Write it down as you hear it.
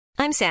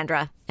I'm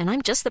Sandra, and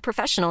I'm just the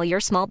professional your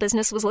small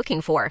business was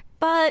looking for.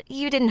 But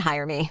you didn't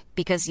hire me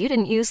because you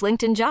didn't use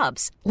LinkedIn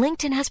Jobs.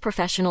 LinkedIn has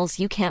professionals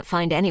you can't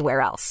find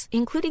anywhere else,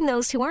 including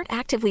those who aren't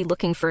actively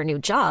looking for a new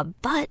job,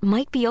 but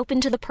might be open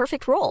to the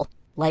perfect role,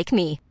 like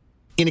me.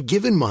 In a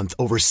given month,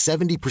 over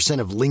 70%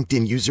 of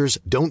LinkedIn users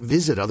don't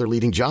visit other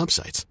leading job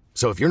sites.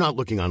 So if you're not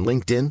looking on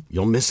LinkedIn,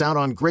 you'll miss out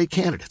on great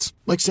candidates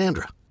like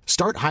Sandra.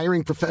 Start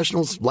hiring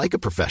professionals like a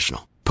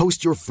professional.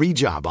 Post your free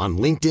job on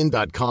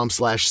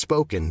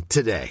linkedin.com/spoken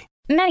today.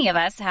 Many of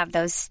us have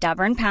those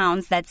stubborn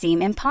pounds that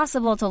seem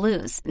impossible to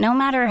lose, no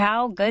matter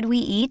how good we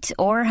eat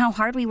or how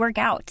hard we work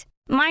out.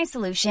 My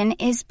solution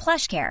is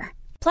PlushCare.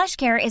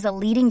 PlushCare is a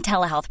leading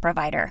telehealth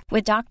provider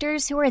with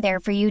doctors who are there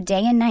for you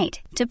day and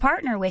night to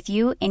partner with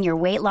you in your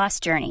weight loss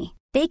journey.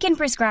 They can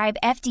prescribe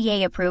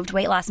FDA-approved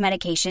weight loss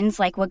medications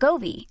like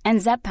Wegovy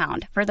and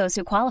Zepbound for those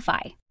who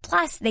qualify.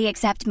 Plus, they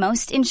accept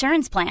most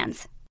insurance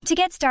plans. To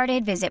get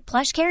started, visit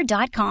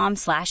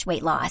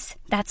plushcare.com/weightloss.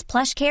 That's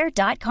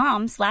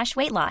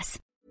plushcare.com/weightloss.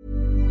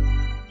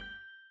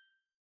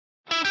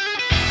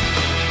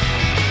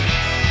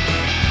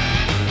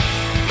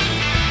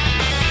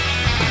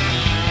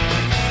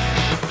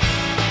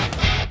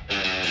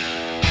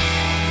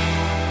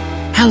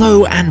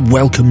 Hello and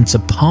welcome to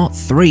part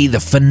 3,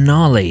 the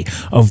finale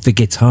of the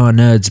Guitar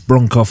Nerds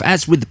Broncoff.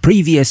 As with the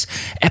previous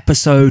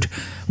episode,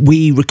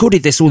 we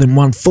recorded this all in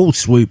one full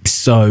swoop,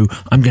 so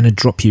I'm going to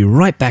drop you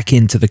right back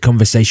into the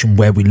conversation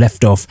where we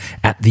left off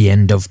at the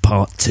end of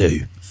part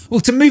 2.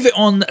 Well, to move it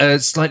on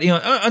slightly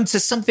onto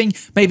something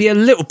maybe a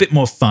little bit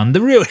more fun, a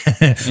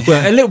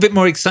little bit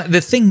more exciting, the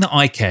thing that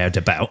I cared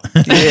about,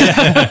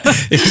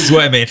 is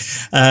what I mean,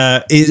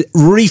 is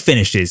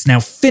refinishes. Now,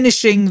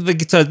 finishing the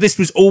guitar, this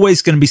was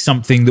always going to be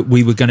something that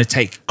we were going to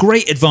take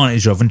great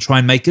advantage of and try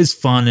and make as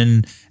fun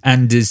and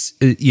as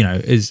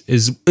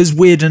as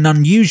weird and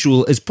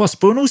unusual as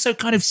possible, and also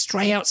kind of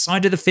stray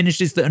outside of the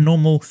finishes that are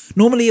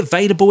normally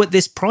available at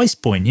this price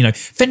point. You know,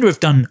 Fender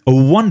have done a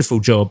wonderful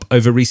job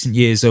over recent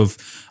years of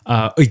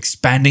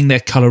expanding their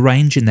color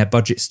range and their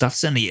budget stuff.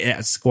 Certainly at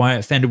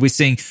Squier Fender, we're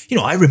seeing,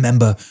 I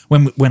remember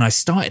when I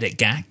started at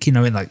GAC, in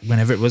like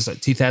whenever it was, like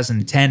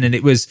 2010, and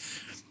it was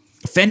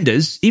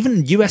Fenders,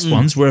 even US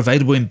ones were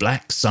available in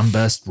black,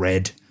 sunburst,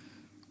 red,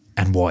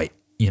 and white.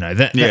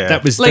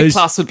 That was Lake those,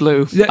 Placid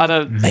blue.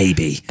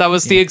 Maybe that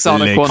was the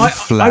exotic one.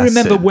 I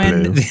remember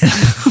when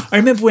I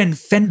remember when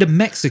Fender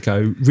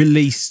Mexico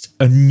released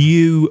a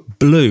new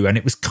blue, and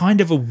it was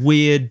kind of a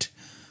weird.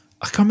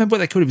 I can't remember what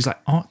they called it. It was like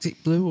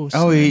Arctic blue or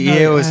something. Oh, yeah,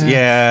 it was,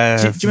 yeah.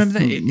 Do you remember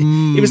that?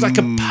 It was like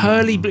a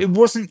pearly blue. It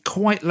wasn't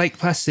quite Lake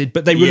Placid,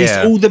 but they released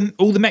all the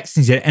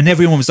Mexicans in it, and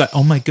everyone was like,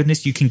 oh my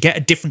goodness, you can get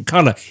a different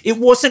colour. It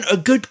wasn't a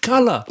good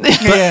colour,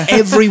 but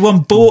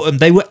everyone bought them.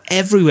 They were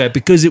everywhere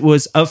because it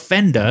was a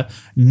Fender,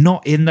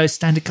 not in those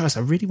standard colours.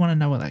 I really want to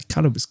know what that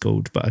colour was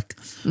called, but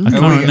I can't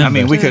remember. I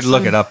mean, we could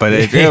look it up, but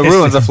it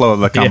ruins the flow of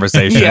the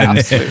conversation. Yeah,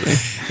 absolutely.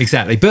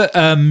 Exactly.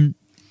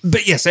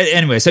 But yes,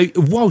 anyway, so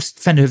whilst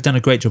Fender have done a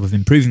great job of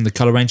improving the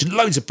colour range, and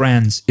loads of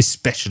brands,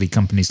 especially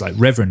companies like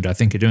Reverend, I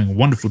think are doing a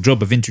wonderful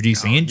job of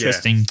introducing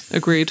interesting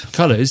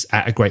colours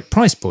at a great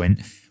price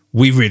point,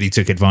 we really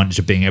took advantage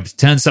of being able to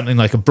turn something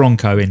like a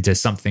Bronco into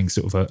something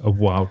sort of a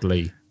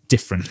wildly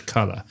different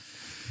colour.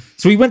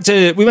 So we went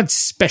to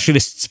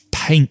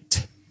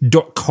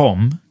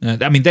specialistspaint.com.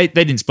 I mean, they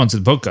didn't sponsor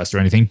the podcast or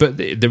anything, but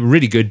they're a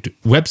really good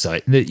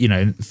website,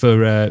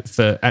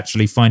 for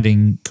actually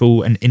finding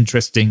cool and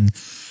interesting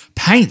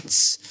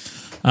paints.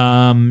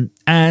 I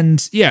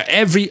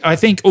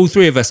think all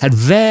three of us had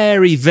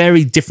very,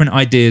 very different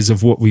ideas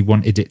of what we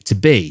wanted it to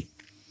be.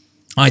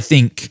 I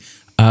think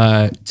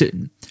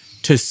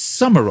to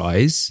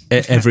summarize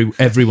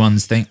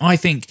everyone's thing, I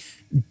think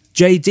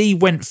JD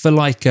went for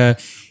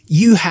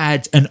you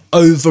had an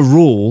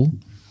overall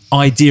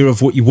idea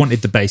of what you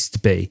wanted the bass to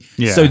be.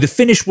 Yeah. So the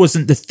finish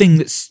wasn't the thing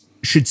that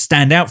should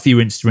stand out for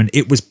your instrument.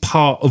 It was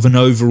part of an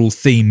overall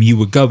theme you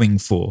were going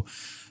for.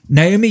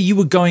 Naomi, you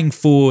were going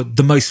for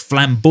the most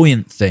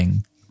flamboyant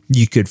thing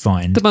you could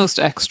find. The most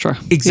extra.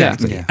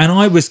 Exactly. Yeah. And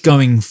I was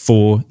going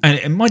for,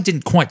 and mine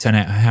didn't quite turn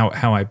out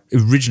how I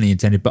originally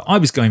intended, but I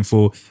was going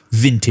for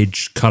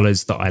vintage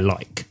colours that I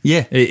like.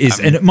 Yeah.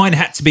 And mine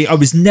had to be, I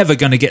was never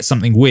going to get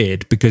something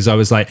weird because I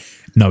was like,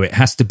 no, it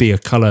has to be a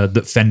colour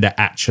that Fender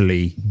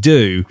actually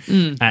do.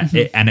 And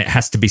it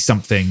has to be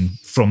something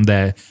from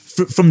their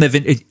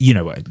vintage,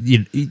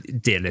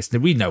 dear listener,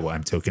 we know what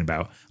I'm talking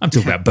about. I'm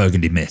talking about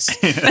Burgundy Mist.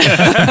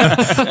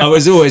 I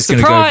was always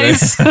going to go there.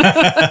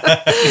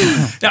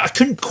 Now, I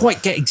couldn't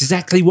quite get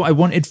exactly what I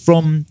wanted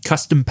from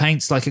custom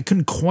paints. I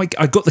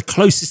got the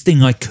closest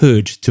thing I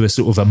could to a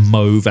sort of a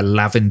mauve, a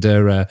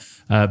lavender,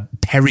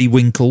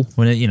 periwinkle,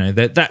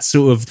 that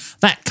sort of,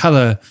 that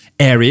colour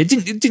area. It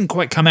didn't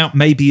quite come out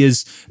maybe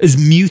as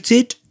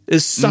muted,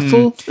 as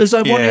subtle as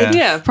I wanted.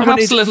 Yeah,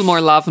 perhaps a little more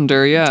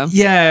lavender, yeah.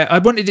 Yeah, I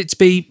wanted it to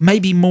be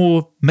maybe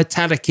more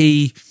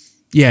metallic-y.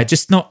 Yeah,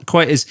 just not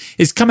quite as...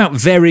 It's come out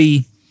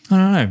very... I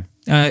don't know.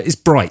 It's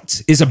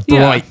bright. It's a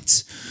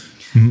bright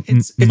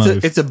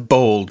mauve. It's a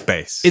bold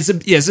bass. It's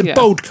a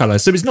bold colour,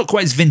 so it's not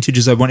quite as vintage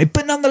as I wanted,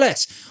 but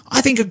nonetheless,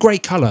 I think a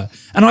great colour.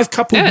 And I've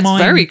coupled it's mine.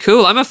 very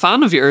cool. I'm a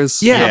fan of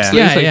yours.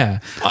 Absolutely.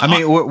 I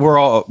mean, we're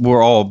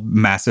all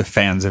massive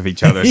fans of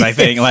each other's. I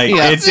think like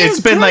it's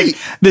been like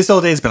this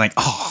whole day has been like,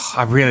 oh,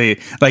 I really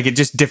like it.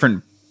 Just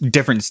different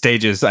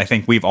stages. I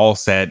think we've all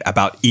said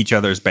about each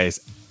other's bass.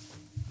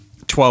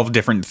 12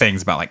 different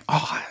things about like,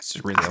 oh, I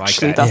just really like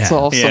that. That's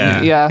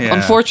awesome. Yeah.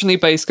 Unfortunately,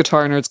 Bass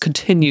Guitar Nerds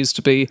continues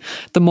to be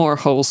the more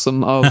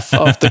wholesome of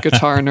the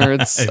Guitar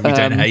Nerds We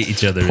don't hate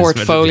each other as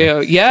portfolio.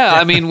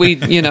 I mean, we,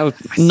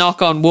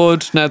 knock on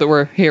wood, now that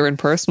we're here in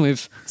person,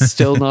 we've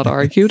still not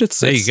argued. It's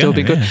still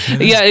be good.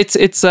 Yeah,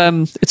 it's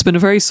been a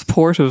very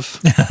supportive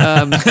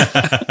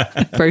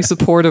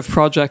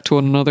project to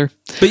one another.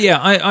 But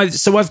yeah,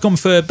 so I've gone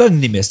for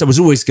Burgundy Mist. I was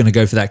always going to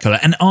go for that colour.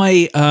 And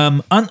I,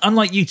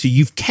 unlike you two,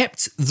 you've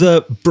kept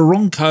the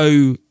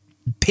Bronco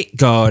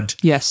pickguard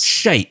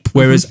shape,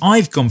 whereas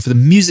I've gone for the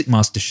Music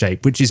Master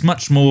shape, which is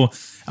much more,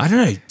 I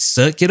don't know,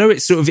 circular.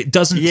 It's sort of, it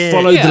doesn't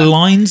follow the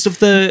lines of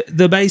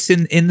the bass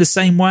in the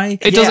same way.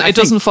 It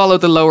doesn't follow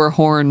the lower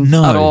horn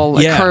at all.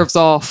 It curves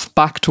off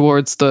back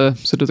towards the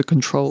sort of the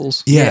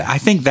controls. Yeah, I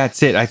think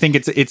that's it. I think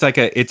it's like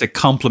a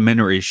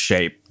complementary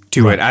shape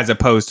to it, as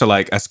opposed to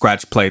like a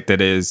scratch plate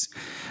that is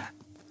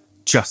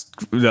just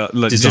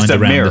a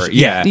mirror. So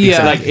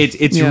like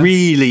it's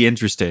really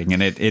interesting,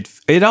 and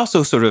it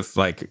also sort of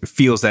like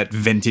feels that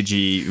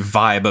vintagey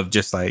vibe of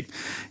just like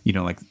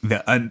like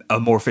the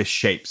amorphous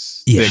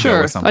shapes. Yeah, that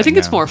go with something. I think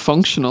it's more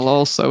functional.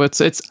 Also,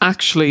 it's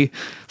actually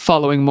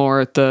following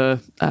more the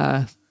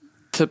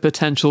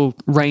potential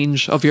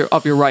range of your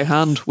right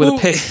hand with a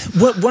pick.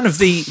 One of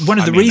the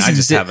reasons I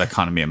just have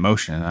economy of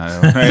motion.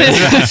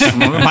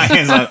 My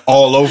hands are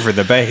all over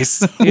the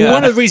bass. Well,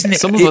 one of the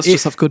reasons some of us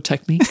just have good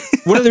technique.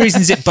 One of the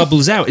reasons it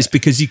bubbles out is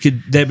because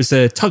there was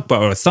a tug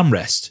bar or a thumb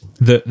rest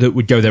that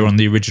would go there on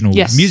the original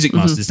Music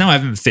Masters. Now I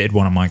haven't fitted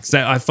one on mine because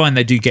I find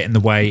they do get in the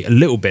way a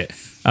little bit.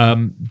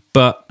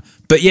 But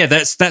yeah,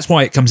 that's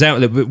why it comes out a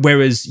little bit.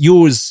 Whereas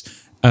yours.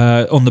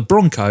 On the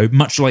Bronco,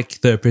 much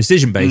like the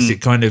Precision bass,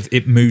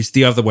 it moves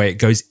the other way. It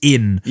goes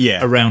in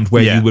around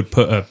where you would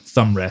put a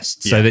thumb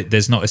rest, so that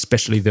there's not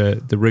especially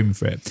the room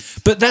for it.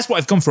 But that's what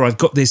I've gone for. I've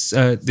got this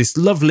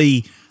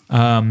lovely,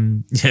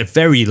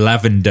 very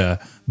lavender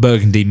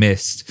Burgundy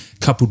Mist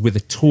coupled with a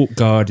Torque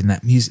guard in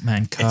that Music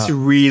Man cut. It's a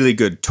really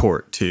good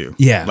Torque too.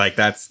 Yeah, like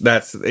that's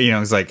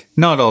it's like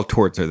not all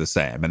Torques are the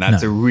same, and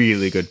that's a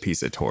really good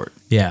piece of Torque.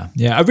 Yeah.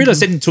 I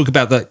realised I didn't talk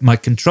about my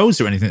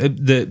controls or anything,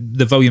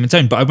 the volume and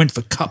tone, but I went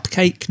for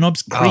Cupcake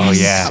knobs.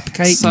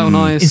 Cupcake, so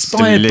nice.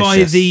 Inspired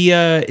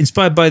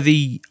by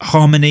the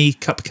Harmony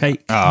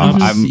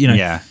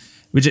Cupcake.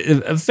 Which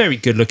are very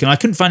good looking. I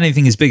couldn't find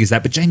anything as big as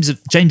that, but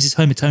James's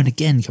Homatone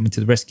again coming to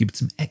the rescue with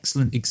some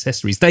excellent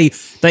accessories.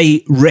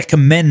 They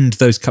recommend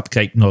those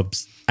Cupcake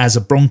knobs as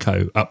a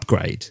Bronco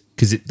upgrade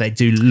because they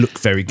do look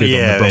very good on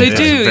the Bronco. They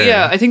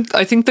do,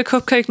 I think the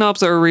Cupcake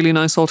knobs are a really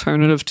nice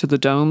alternative to the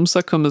domes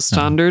that come as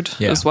standard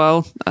as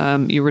well.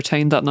 You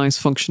retain that nice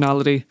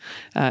functionality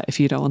if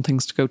you don't want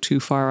things to go too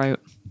far out.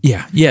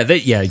 Yeah,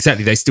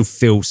 exactly. They still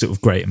feel sort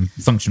of great and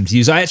functional to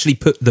use. I actually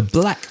put the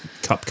black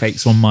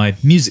Cupcakes on my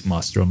Music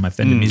Master, on my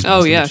Fender Music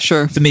Master. Oh, yeah,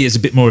 sure. For me, it's a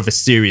bit more of a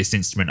serious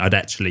instrument. I'd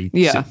actually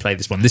sort of play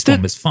this one. This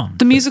one was fun.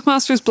 The Music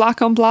Master is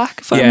black on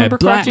black, if I remember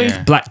correctly.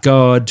 Black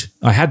guard.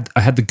 I had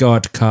the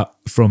guard cut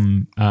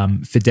from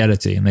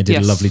Fidelity, and they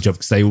did a lovely job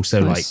because they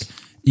also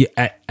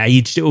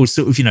aged it, or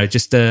sort of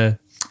just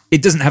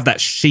it doesn't have that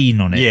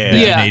sheen on it.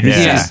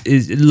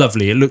 It's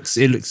lovely. It looks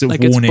sort of like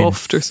worn it's in.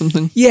 buffed or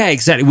something. Yeah,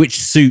 exactly. Which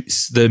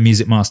suits the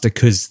Music Master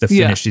because the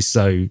finish is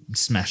so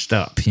smashed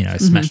up.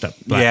 Smashed up.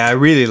 Black. Yeah, I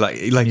really like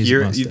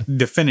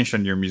the finish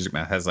on your Music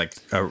Master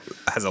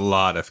has a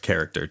lot of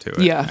character to it.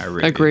 Yeah, I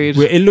really agreed.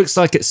 It looks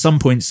like at some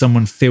point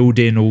someone filled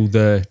in all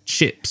the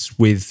chips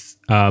with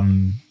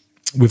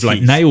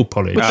like nail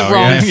polish. With the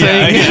wrong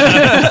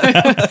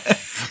thing.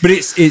 But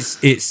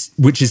it's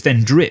which is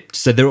then dripped.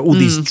 So there are all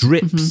these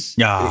drips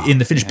in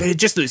the finish. But it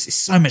just looks, it's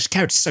so much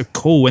character. It's so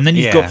cool. And then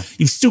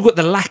you've still got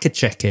the lacquer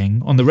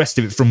checking on the rest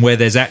of it from where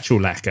there's actual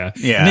lacquer.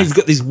 Yeah. And then you've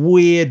got these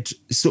weird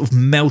sort of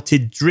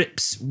melted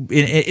drips.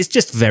 It's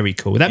just very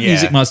cool. That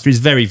Music Master is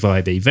very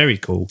vibey, very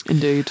cool.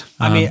 Indeed.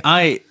 I mean,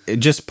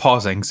 just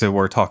pausing, so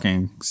we're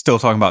still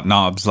talking about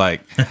knobs.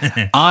 Like,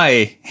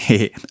 I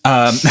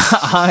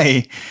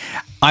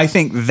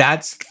think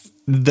that's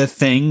the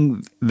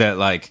thing that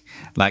like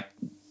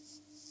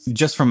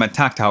just from a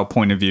tactile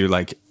point of view,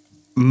 like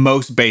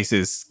most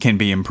basses can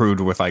be improved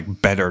with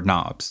like better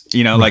knobs,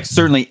 like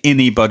certainly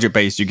any budget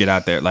bass you get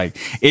out there, like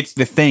it's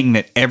the thing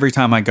that every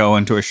time I go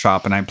into a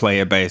shop and I play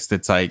a bass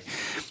that's like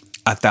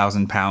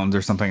 £1,000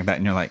 or something like that,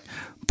 and you're like,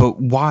 but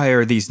why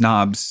are these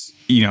knobs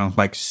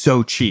like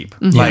so cheap?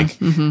 Like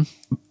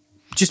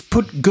just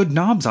put good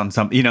knobs on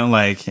something,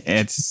 like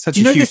it's such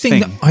a huge the thing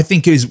that I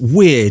think is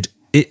weird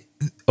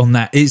on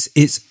that is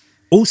it's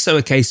also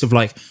a case of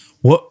like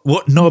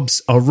what knobs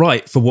are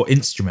right for what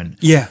instrument.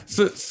 Yeah.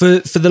 For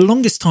the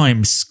longest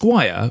time,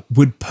 Squier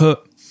would put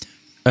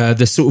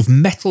the sort of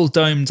metal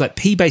domed like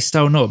P-bass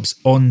style knobs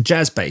on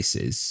jazz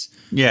basses.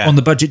 Yeah. On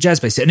the budget jazz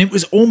bass. And it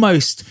was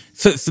almost,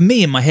 for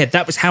me in my head,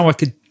 that was how I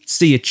could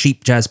see a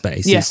cheap jazz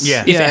bass. Yes.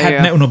 Yeah. If it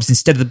had metal knobs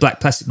instead of the black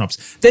plastic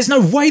knobs. There's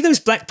no way those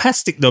black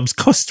plastic knobs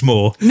cost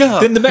more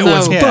than the metal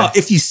ones. Yeah. But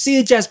if you see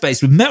a jazz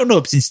bass with metal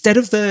knobs instead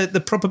of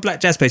the proper black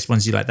jazz bass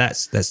ones, you're like,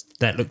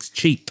 that looks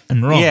cheap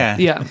and wrong. Yeah.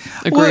 Yeah.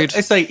 Agreed. Well,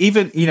 it's like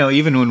even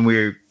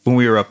when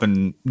we were up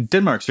in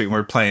Denmark Street and we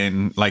were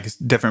playing like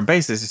different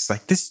basses, it's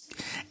like this,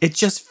 it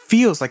just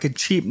feels like a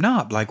cheap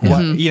knob. Like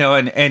what,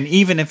 and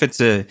even if it's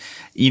a,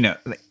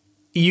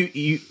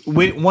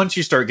 once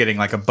you start getting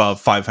like above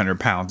 500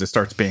 pounds, it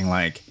starts being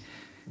like,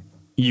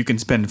 you can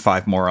spend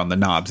 5 more on the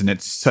knobs, and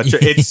it's such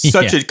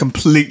a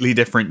completely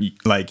different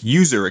like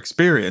user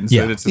experience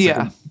that it's just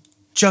like,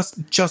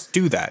 just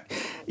do that.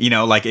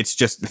 Like it's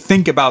just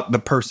think about the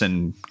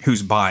person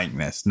who's buying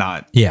this,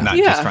 not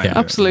just trying to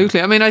absolutely.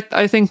 I mean,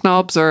 I think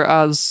knobs are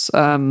as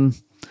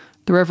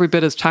they're every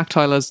bit as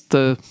tactile as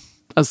the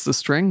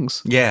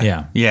strings.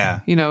 Yeah.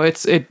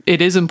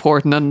 It is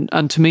important,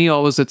 and to me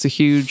always it's a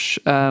huge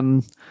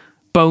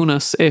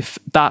bonus if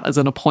that as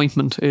an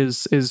appointment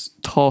is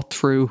thought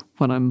through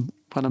when I'm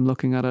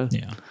looking at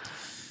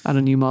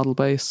a new model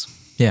bass.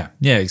 Yeah,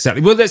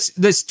 exactly. Well,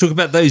 let's talk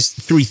about those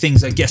 3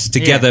 things, I guess,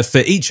 together for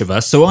each of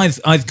us. So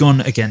I've gone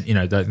again,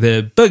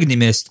 the Burgundy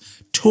Mist,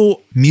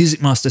 taut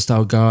Music Master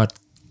style guard,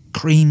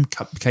 cream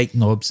cupcake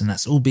knobs, and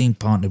that's all being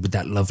partnered with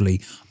that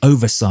lovely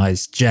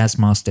oversized Jazz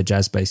Master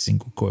jazz bass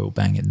single coil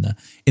bang in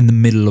the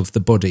middle of the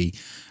body.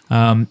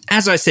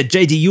 As I said,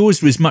 JD,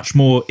 yours was much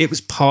more. It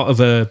was part of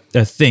a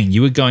thing.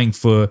 You were going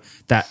for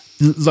that,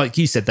 like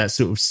you said, that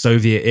sort of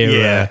Soviet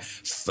era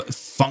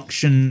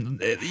function.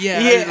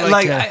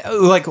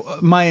 Like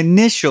my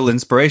initial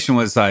inspiration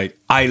was like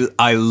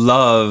I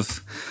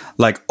love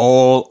like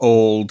all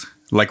old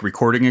like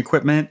recording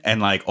equipment and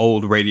like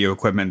old radio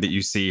equipment that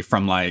you see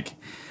from like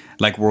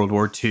World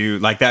War II,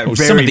 like that. Well,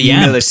 some of the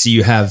amps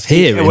you have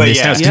here in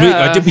this house.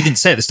 Yeah. We didn't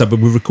say at the start, but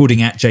we're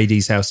recording at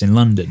JD's house in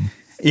London.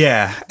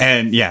 Yeah,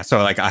 and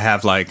so like I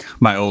have like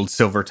my old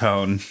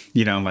Silvertone,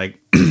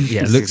 like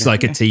it looks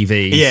like a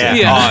TV.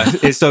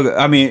 It's so.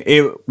 I mean,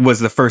 it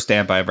was the first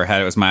amp I ever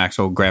had. It was my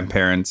actual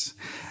grandparents'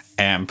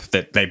 amp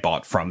that they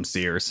bought from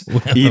Sears,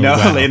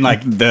 in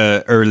like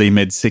the early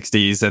mid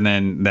 '60s, and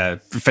then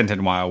the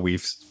Fenton Weil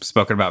we've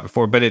spoken about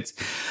before. But it's.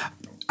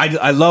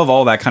 I love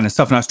all that kind of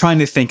stuff, and I was trying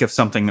to think of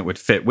something that would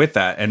fit with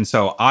that, and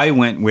so I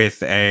went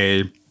with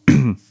a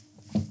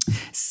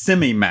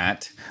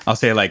semi-matte. I'll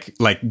say like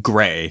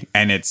gray,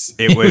 and it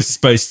was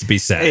supposed to be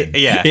satin.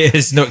 It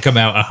has not come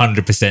out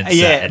 100% satin.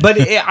 Yeah, but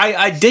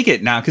I dig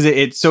it now because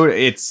it's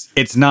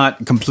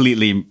not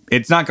completely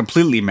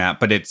matte,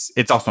 but it's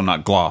also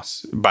not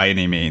gloss by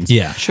any means.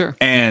 Yeah, sure.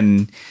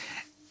 And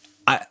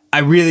I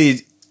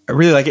really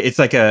like it. It's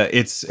like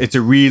it's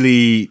a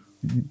really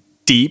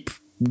deep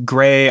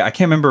gray. I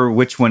can't remember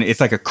which one. It's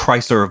like a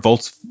Chrysler or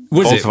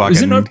Volkswagen.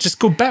 Was it not just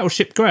called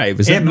Battleship Grey?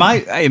 It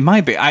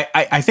might be.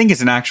 I think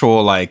it's an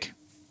actual like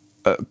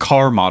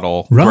car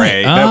model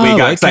gray that we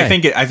got.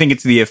 Okay. I think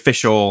it's the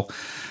official.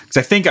 Because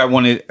I think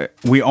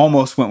we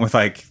almost went with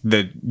like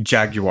the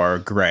Jaguar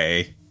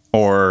gray.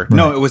 Or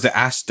no, it was an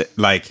Aston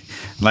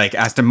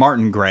Aston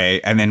Martin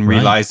gray, and then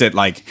realized that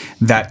like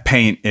that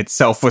paint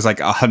itself was like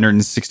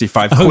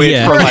 165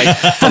 quid for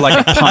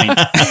like a pint,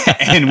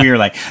 and we were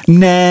like,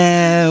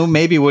 no,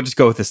 maybe we'll just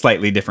go with a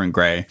slightly different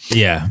gray.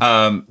 Yeah,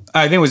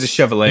 I think it was a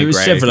Chevrolet. It was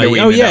gray.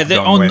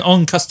 Chevrolet.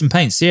 On custom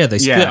paints. Yeah, they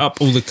split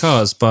up all the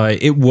cars by.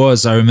 It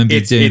was. I remember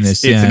you doing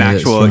this. It's an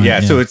actual.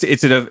 Right, So it's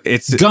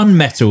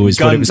gunmetal is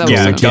what it was called.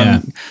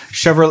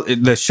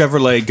 Chevrolet. The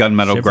Chevrolet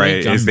gunmetal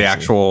gray is the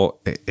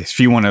actual. If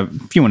you want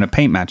to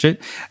paint match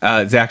it,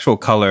 the actual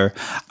color.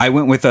 I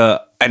went with an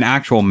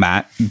actual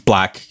matte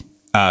black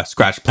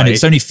scratch plate. And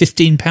it's only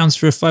 £15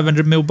 for a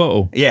 500ml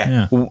bottle.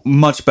 Yeah.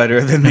 Much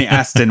better than the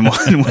Aston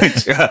one,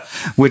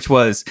 which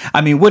was,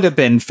 I mean, would have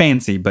been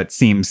fancy, but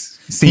seems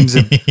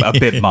a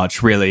bit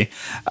much, really.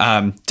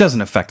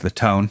 Doesn't affect the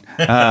tone.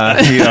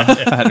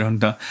 I don't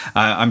know.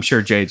 I'm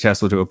sure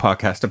JHS will do a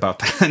podcast about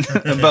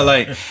that. But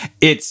like,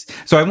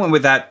 so I went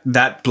with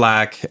that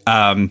black.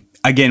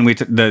 Again,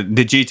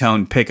 the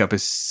G-Tone pickup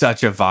is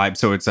such a vibe.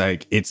 So it's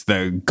like, it's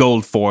the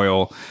gold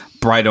foil,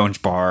 bright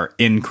orange bar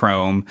in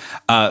chrome.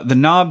 The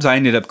knobs I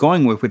ended up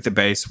going with the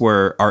bass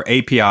were our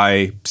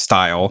API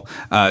style.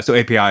 So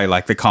API,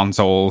 like the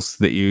consoles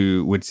that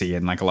you would see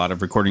in like a lot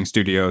of recording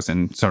studios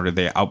and sort of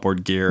the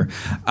outboard gear.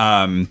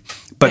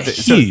 But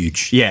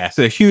huge.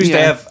 So huge. Yeah.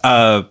 They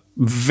have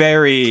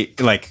very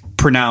like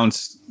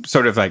pronounced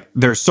sort of like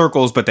they're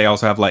circles, but they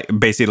also have like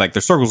basically like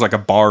there's circles like a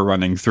bar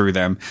running through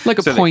them, like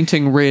a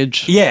pointing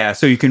ridge. Yeah,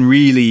 so you can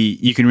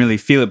really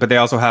feel it. But they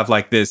also have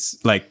like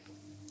this like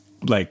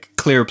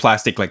clear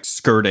plastic like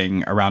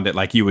skirting around it,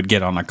 like you would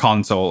get on a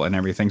console and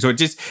everything. So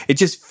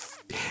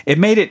it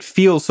made it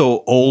feel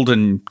so old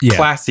and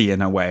classy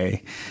in a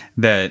way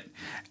that.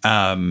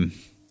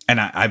 And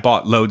I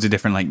bought loads of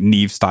different like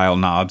Neve style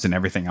knobs and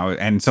everything.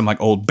 And some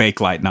like old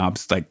Bakelite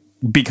knobs, like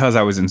because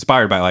I was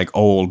inspired by like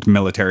old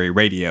military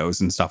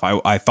radios and stuff,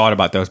 I thought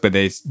about those, but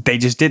they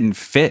just didn't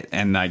fit.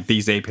 And like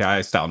these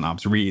API style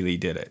knobs really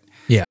did it.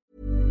 Yeah.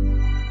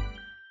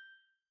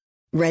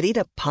 Ready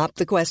to pop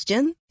the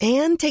question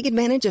and take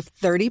advantage of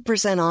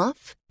 30%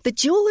 off? The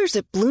jewelers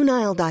at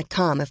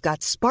BlueNile.com have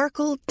got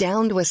sparkle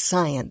down to a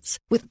science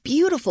with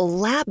beautiful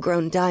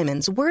lab-grown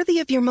diamonds worthy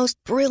of your most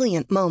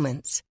brilliant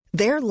moments.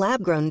 Their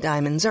lab-grown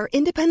diamonds are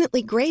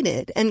independently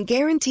graded and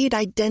guaranteed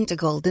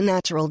identical to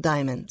natural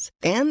diamonds.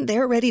 And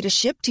they're ready to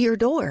ship to your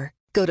door.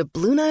 Go to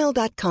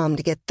BlueNile.com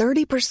to get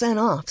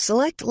 30% off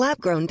select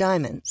lab-grown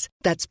diamonds.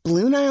 That's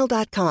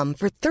BlueNile.com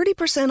for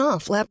 30%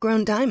 off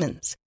lab-grown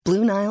diamonds.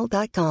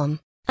 BlueNile.com.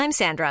 I'm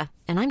Sandra,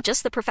 and I'm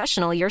just the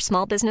professional your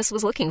small business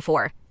was looking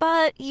for.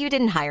 But you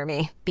didn't hire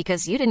me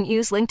because you didn't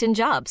use LinkedIn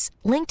Jobs.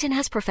 LinkedIn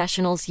has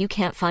professionals you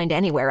can't find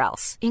anywhere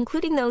else,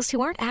 including those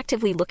who aren't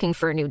actively looking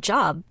for a new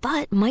job,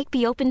 but might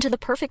be open to the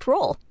perfect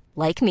role,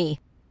 like me.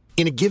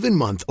 In a given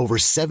month, over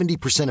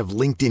 70% of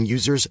LinkedIn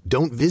users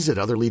don't visit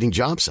other leading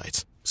job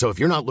sites. So if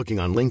you're not looking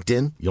on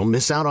LinkedIn, you'll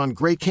miss out on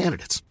great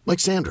candidates like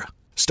Sandra.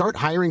 Start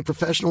hiring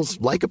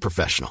professionals like a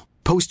professional.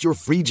 Post your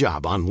free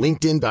job on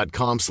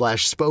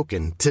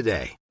linkedin.com/spoken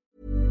today.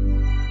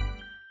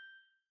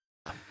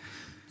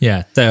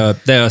 Yeah,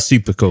 they are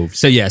super cool.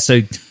 So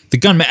the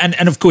gunman,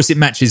 and of course it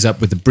matches up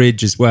with the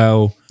bridge as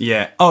well.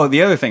 Yeah. Oh,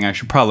 the other thing I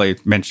should probably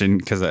mention,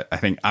 because I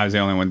think I was the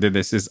only one who did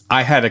this, is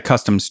I had a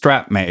custom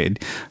strap made.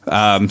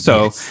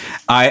 Because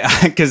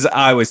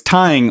I was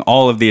tying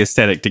all of the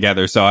aesthetic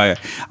together. So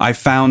I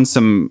found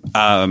some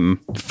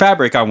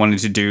fabric I wanted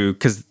to do,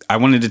 because I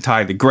wanted to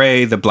tie the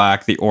gray, the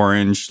black, the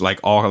orange,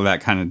 like all of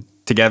that kind of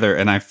together.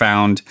 And I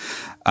found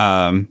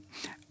a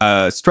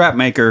strap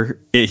maker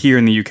here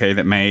in the UK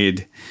that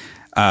made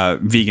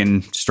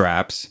vegan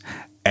straps,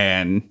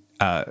 and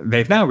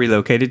they've now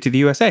relocated to the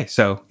USA.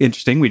 So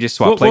interesting. We just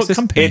swapped places. What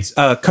company? It's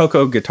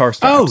Coco Guitar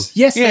Straps. Oh,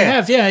 yes, they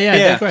have. Yeah,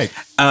 they're great.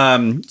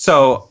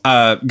 So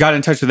got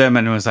in touch with them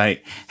and was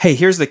like, hey,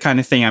 here's the kind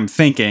of thing I'm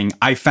thinking.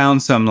 I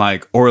found some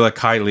like Orla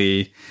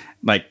Kiley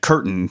like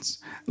curtains,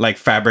 like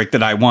fabric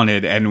that I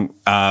wanted, and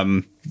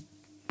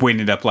we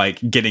ended up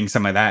like getting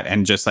some of that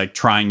and just like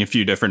trying a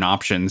few different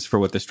options for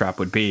what the strap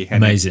would be.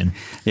 And amazing.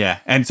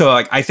 And so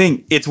like I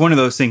think it's one of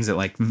those things that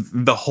like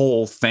the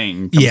whole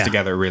thing comes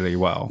together really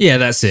well. Yeah,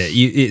 that's it.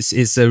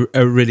 It's a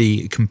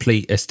really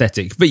complete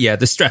aesthetic. But yeah,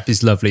 the strap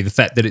is lovely. The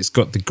fact that it's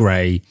got the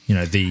grey, and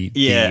a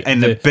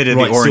bit of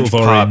the orange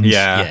pop.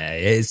 Yeah,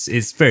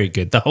 it's very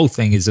good. The whole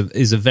thing is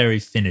a very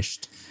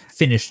finished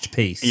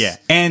piece. Yeah,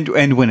 and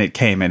when it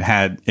came, it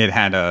had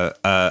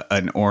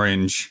an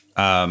orange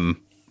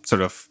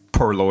sort of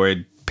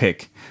Polaroid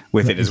pick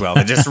with it as well.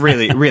 They're just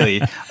really,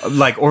 really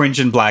like orange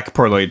and black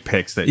Polaroid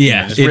picks that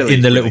just really,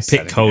 in the really little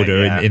pick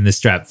holder in the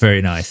strap.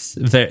 Very nice.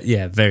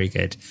 Very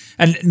good.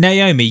 And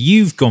Naomi,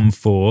 you've gone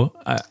for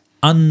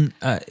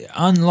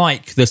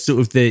unlike the sort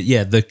of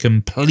the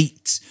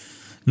complete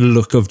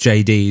look of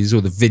JD's or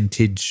the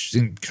vintage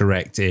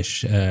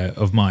correct-ish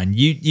of mine.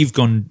 You've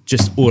gone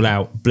just all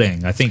out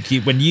bling. I think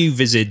when you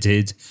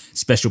visited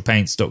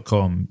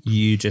specialpaints.com,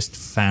 you just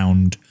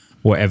found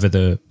whatever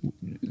the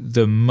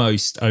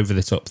most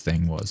over-the-top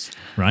thing was,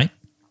 right?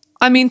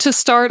 I mean, to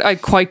start, I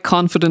quite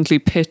confidently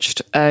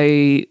pitched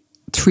a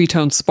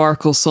 3-tone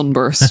sparkle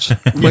sunburst,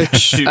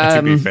 which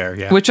to be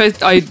fair, which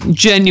I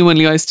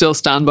genuinely still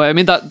stand by. I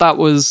mean that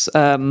was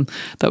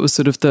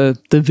sort of the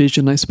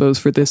vision, I suppose,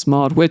 for this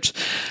mod, which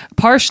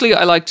partially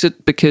I liked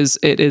it because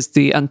it is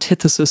the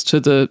antithesis to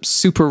the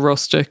super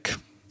rustic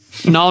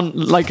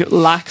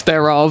lack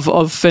thereof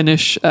of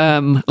finish,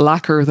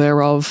 lacquer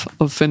thereof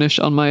of finish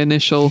on my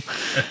initial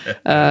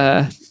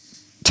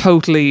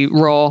totally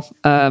raw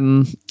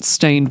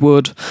stained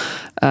wood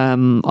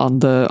on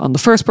the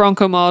first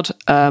Bronco mod,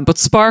 but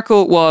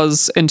sparkle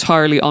was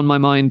entirely on my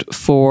mind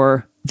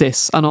for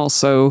this, and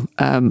also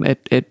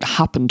it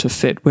happened to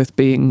fit with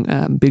being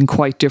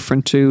quite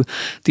different to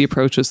the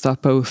approaches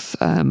that both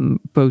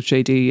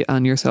JD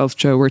and yourself,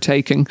 Joe, were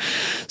taking.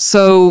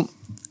 So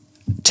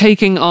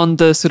taking on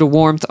the sort of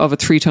warmth of a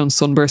 3-tone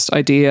sunburst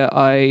idea,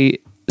 I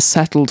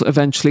settled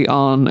eventually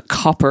on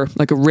copper,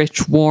 like a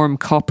rich, warm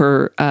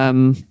copper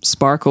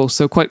sparkle.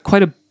 So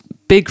quite a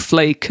big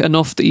flake,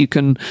 enough that you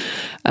can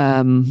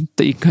kind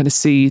of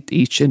see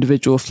each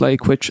individual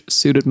flake, which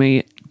suited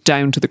me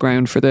down to the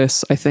ground for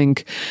this. I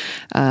think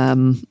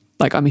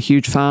I'm a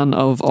huge fan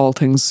of all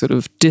things sort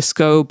of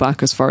disco,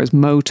 back as far as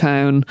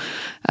Motown,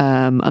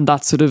 and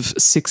that sort of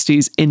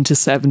 60s into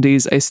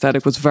 70s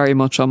aesthetic was very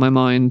much on my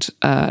mind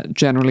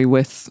generally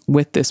with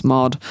this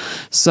mod.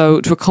 So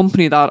to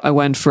accompany that, I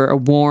went for a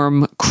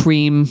warm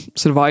cream,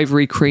 sort of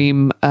ivory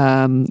cream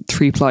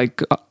 3-ply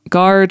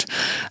guard,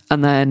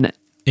 and then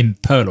in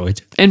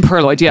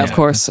Perloid, of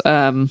course.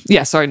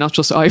 Sorry, not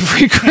just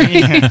ivory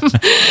cream.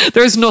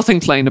 There's nothing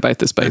plain about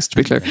this base, to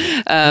be clear.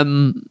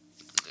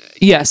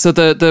 So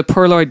the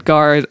Perloid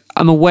guard,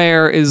 I'm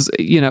aware, is,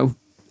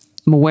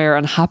 I'm aware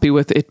and happy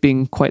with it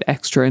being quite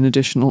extra in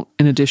addition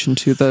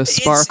to the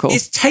sparkle.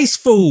 It's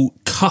tasteful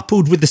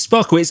coupled with the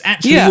sparkle. It's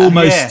actually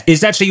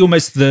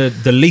almost the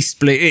least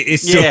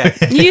it's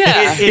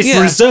it's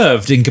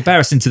reserved in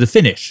comparison to the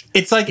finish.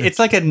 It's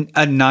like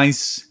a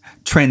nice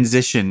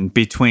transition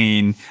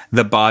between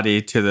the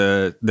body to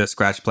the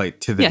scratch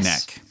plate to the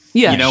neck.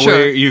 Yeah, you know, sure.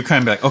 where you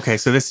kind of be like, okay,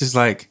 so this is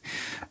like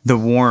the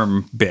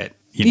warm bit.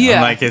 You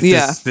know, like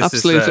this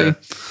absolutely.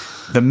 Is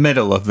the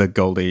middle of the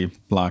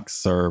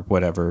Goldilocks or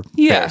whatever.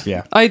 Yeah.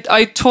 Yeah.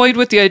 I toyed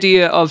with the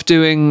idea of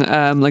doing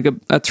like a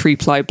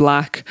 3-ply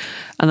black,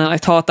 and then I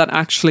thought that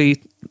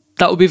actually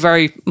that would be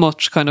very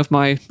much kind of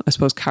my, I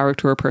suppose,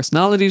 character or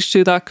personality to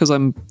do that, because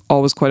I'm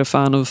always quite a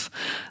fan of,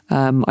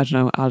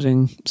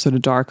 adding sort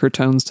of darker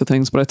tones to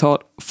things. But I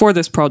thought for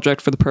this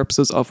project, for the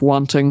purposes of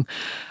wanting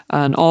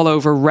an all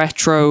over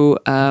retro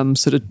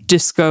sort of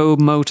disco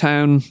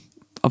Motown,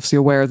 obviously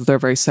aware that they're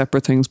very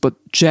separate things, but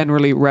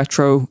generally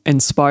retro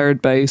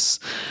inspired bass,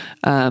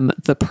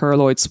 the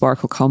Pearloid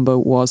Sparkle combo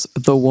was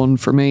the one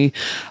for me.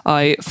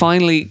 I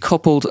finally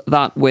coupled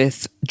that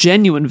with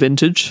genuine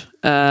vintage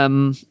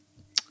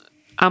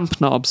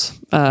amp knobs,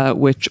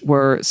 which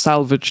were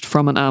salvaged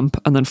from an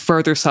amp and then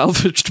further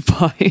salvaged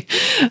by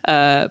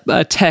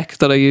a tech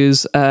that I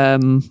use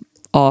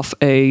off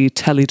a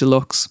Tele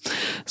Deluxe.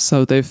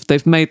 So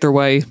they've made their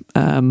way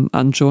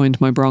and joined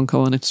my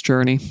Bronco on its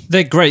journey.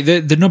 They're great.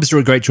 The knobs are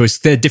a great choice.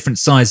 They're different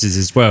sizes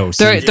as well.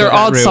 So they're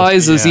odd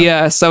sizes,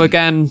 yeah. So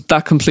again,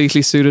 that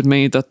completely suited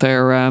me. That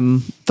they're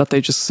that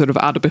they just sort of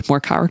add a bit more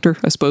character,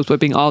 I suppose, by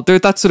being odd. They're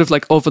that sort of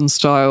like oven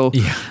style,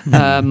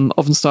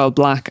 oven style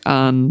black,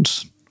 and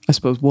I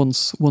suppose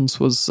once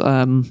was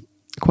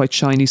quite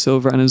shiny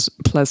silver and is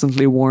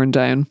pleasantly worn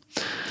down.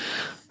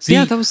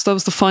 So that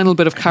was the final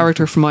bit of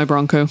character for my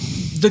Bronco.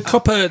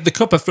 The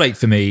copper flake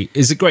for me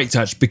is a great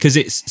touch because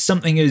it's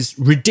something as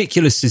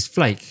ridiculous as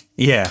flake,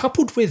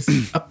 coupled with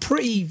a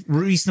pretty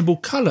reasonable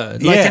color,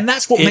 and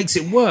that's what makes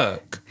it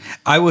work.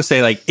 I will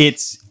say, like,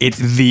 it's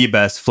the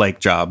best flake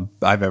job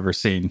I've ever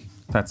seen.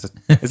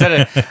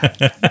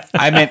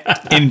 I meant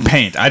in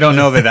paint. I don't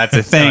know that that's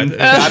a thing.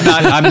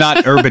 I'm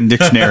not Urban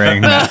Dictionary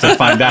enough to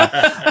find out,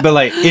 but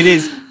like it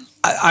is.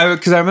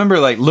 Because I remember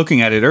like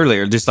looking at it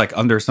earlier, just like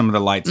under some of the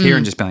lights here,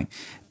 and just being like,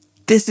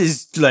 this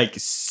is like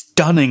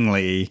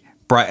stunningly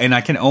bright, and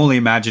I can only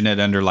imagine it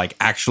under like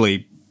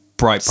actually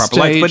bright proper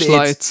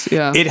lights.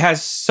 But it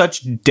has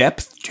such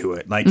depth to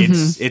it. Like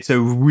it's a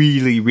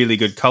really, really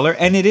good color,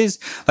 and it is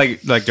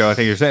like Joe, I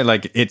think you're saying,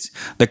 like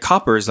the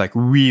copper is like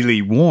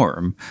really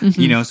warm,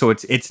 you know. So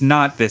it's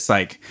not this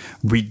like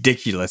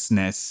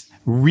ridiculousness,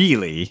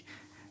 really.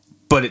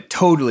 But it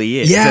totally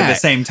is at the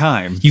same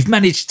time. You've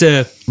managed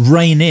to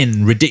rein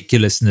in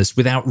ridiculousness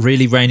without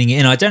really reining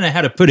it in. I don't know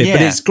how to put it,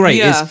 but it's great.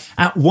 Yeah. It's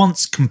at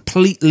once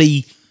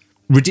completely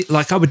ridiculous.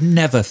 Like I would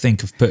never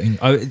think of putting...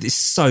 it's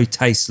so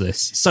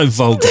tasteless, so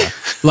vulgar.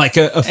 Like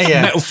a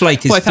metal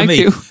flake is, for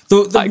me,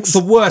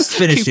 the worst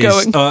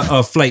finishes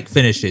are flake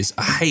finishes.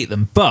 I hate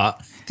them,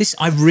 but... This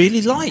I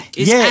really like.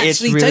 It's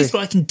actually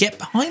tasteful. I can get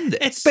behind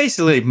it. It's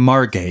basically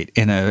Margate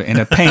in a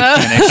paint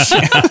finish.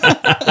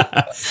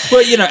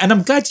 Well, you know, and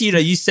I'm glad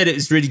you said it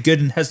was really good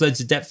and has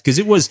loads of depth, because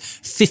it was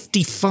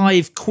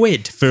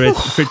 £55 for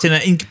it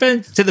in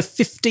comparison to the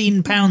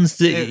 £15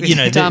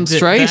 that damn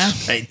straight.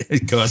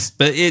 Of course,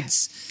 but it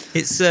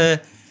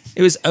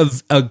was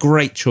a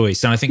great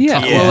choice, and I think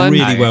coupled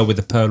really well with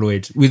the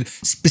Pearloid, with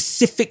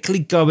specifically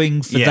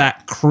going for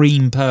that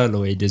cream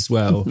Pearloid as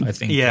well. I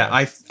think.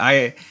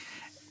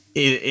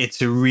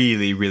 It's a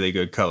really, really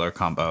good color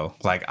combo.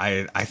 Like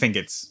I think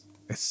it's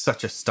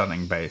such a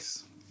stunning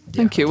bass.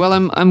 Thank you. Well,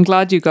 I'm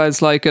glad you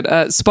guys like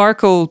it.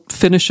 Sparkle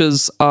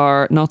finishes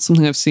are not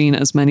something I've seen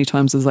as many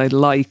times as I'd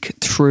like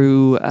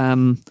through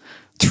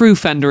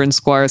Fender and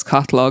Squire's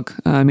catalogue.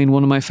 I mean,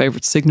 one of my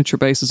favourite signature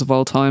basses of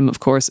all time, of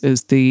course,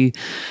 is the...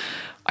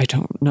 I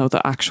don't know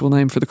the actual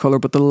name for the colour,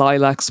 but the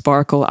Lilac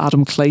Sparkle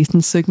Adam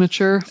Clayton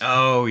signature.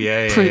 Oh,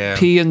 yeah.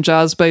 P and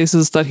jazz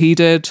basses that he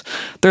did.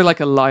 They're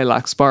like a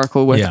Lilac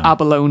Sparkle with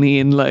abalone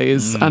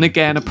inlays. And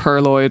again, a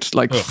Pearloid,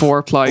 like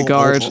 4-ply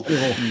guard.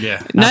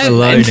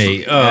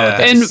 Abalone.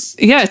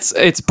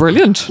 It's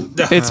brilliant.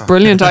 It's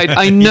brilliant.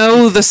 I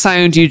know the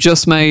sound you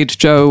just made,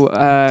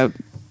 Joe.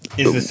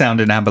 Is the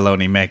sound an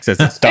abalone makes as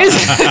it starts.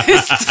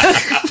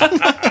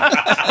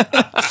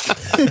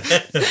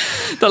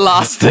 The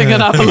last thing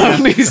an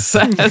abalone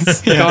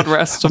says. God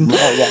rest him.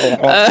 Don't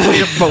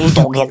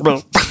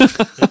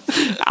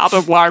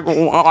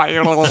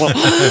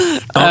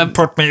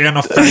put me in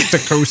a fast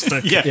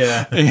acoustic.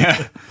 Yeah.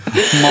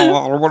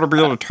 I want to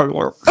be on a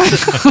toilet.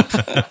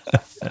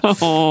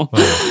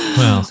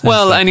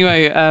 Well,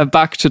 anyway,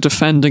 back to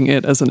defending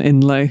it as an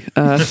inlay.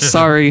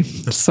 Sorry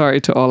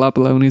to all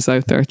abalones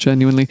out there,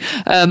 genuinely.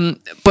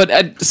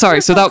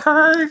 Sorry. So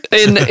that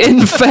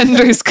in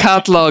Fender's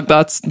catalog,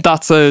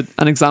 that's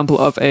an example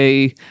of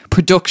a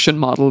production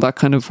model that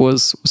kind of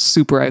was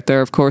super out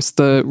there. Of course,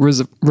 the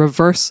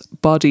reverse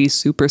body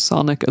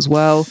supersonic as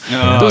well.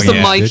 There was the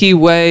Mikey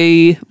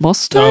Way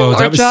Mustang or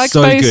that was Jag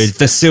so base. good.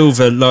 The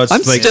silver large.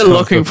 I'm still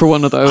looking for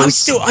one of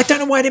those. I don't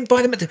know why I didn't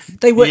buy them.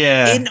 They were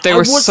They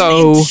were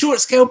in short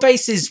scale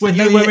bases when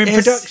they were in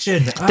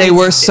production. They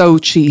were so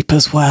cheap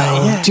as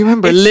well. Do you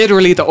remember?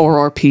 Literally, the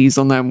RRPs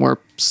on them were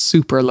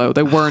super low.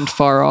 They weren't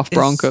far off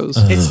Broncos.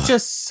 It's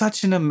just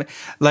such an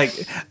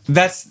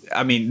that's.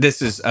 I mean,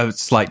 this is a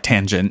slight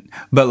tangent,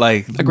 but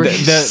like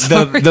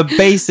the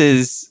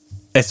basses,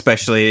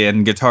 especially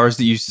in guitars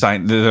that you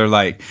sign, they're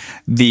like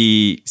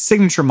the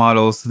signature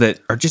models that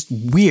are just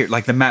weird,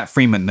 like the Matt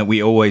Freeman that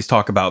we always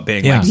talk about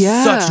being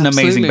such an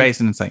amazing bass,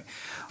 and it's like,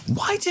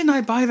 why didn't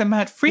I buy the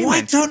Matt Freeman?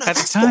 Why don't I?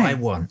 That's what I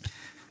want.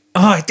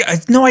 I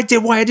have no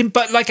idea why I didn't.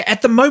 But like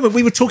at the moment,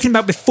 we were talking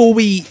about before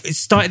we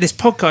started this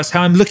podcast,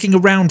 how I'm looking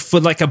around for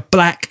like a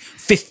black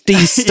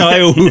 50s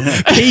style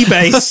P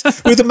bass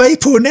with a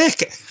maple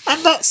neck,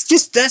 and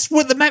that's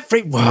what the Matt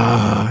Freeman.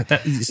 Wow,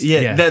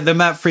 the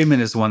Matt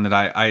Freeman is one that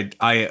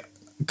I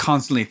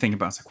constantly think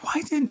about. It's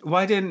like,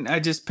 why didn't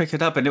I just pick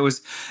it up? And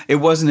it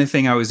wasn't a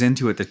thing I was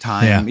into at the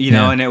time, you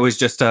know. And it was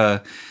just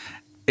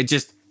it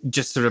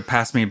just sort of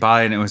passed me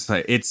by, and it was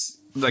like it's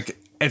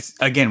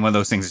again one of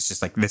those things. It's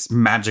just like this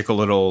magical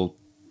little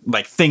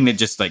like thing that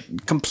just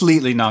like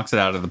completely knocks it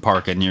out of the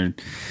park, and you're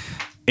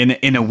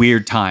in a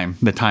weird time.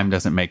 The time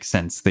doesn't make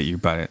sense that you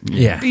bought it.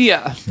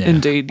 Yeah,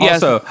 indeed.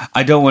 Also,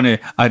 I don't want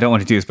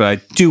to do this, but I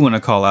do want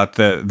to call out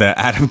the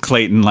Adam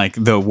Clayton, like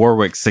the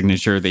Warwick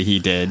signature that he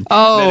did.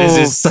 That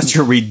is such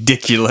a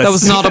ridiculous. That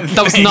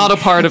was not a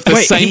part of the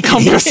same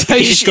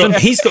conversation.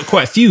 He's got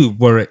quite a few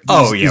Warwick.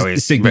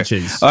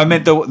 Signatures. I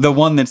meant the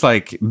one that's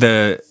like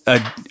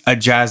a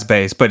jazz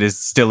bass, but is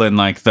still in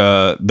like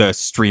the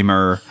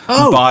streamer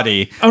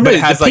body. But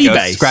it has like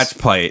a scratch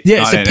plate.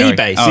 Yeah, it's a P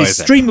bass. His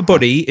streamer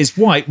body is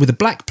white with a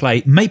black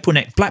plate, maple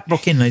neck, black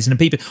rock inlays, and a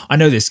P bass. I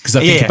know this because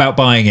I think about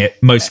buying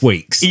it most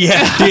weeks. Yeah,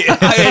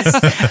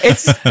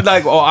 it's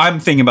like I'm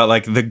thinking about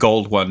like the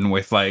gold one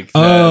with like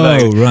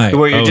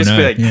where you just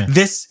be like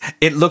this.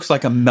 It looks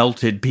like a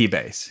melted P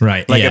bass,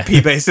 right? Like a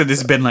P bass that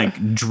has been like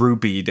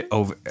droopied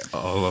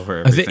all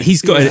over.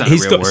 He's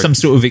got some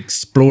sort of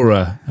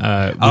Explorer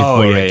with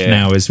Warwick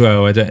now as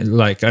well. I don't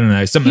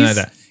know, something like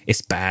that.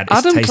 It's bad. It's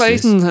Adam tasteless.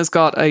 Clayton has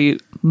got a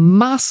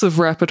massive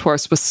repertoire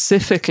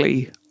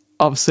specifically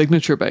of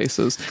signature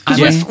basses.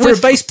 For a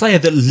bass player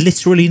that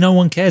literally no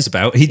one cares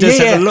about, he does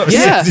have a lot of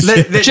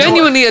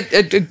genuinely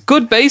a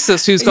good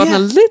bassist who's gotten a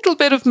little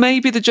bit of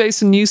maybe the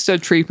Jason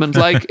Newsted treatment.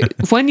 Like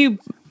when you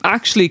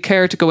actually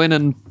care to go in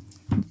and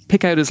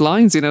pick out his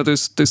lines, you know,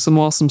 there's some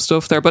awesome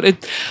stuff there.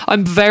 But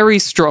I'm very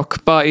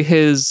struck by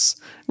his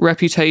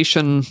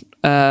reputation,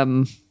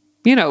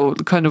 you know,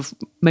 kind of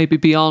maybe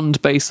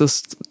beyond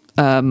bassist,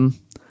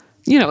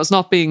 you know, as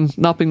not being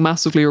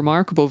massively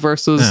remarkable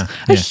versus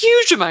a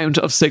huge amount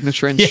of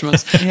signature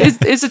instruments.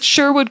 Is it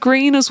Sherwood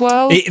Green as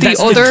well?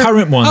 That's the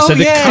current one.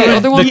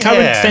 The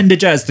current Fender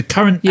Jazz, the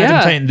current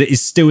Adam Clayton that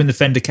is still in the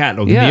Fender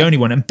catalogue, and the only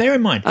one. And bear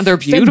in mind, and they're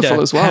beautiful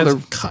Fender as well.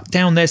 They've cut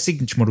down their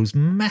signature models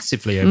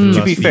massively over the last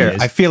few years. To be fair,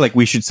 I feel like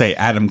we should say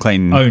Adam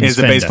Clayton is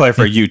the bass player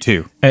for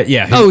U2.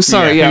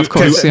 Of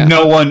course.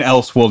 No one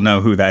else will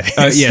know who that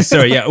is.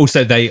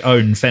 Also, they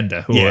own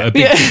Fender, or a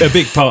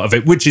big part of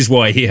it, which is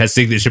why he has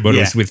signature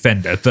models with Fender.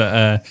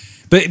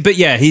 But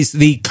yeah, he's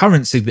the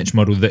current signature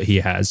model that he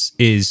has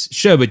is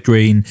Sherwood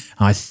Green.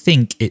 I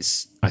think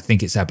it's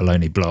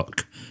abalone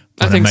block.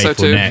 I think so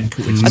too. I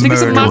think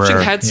it's a matching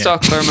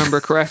headstock, if I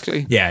remember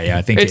correctly.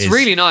 I think it's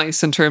really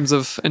nice in terms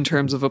of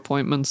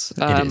appointments.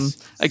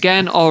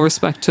 Again, all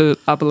respect to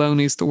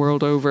abalones the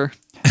world over.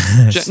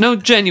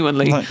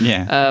 Genuinely.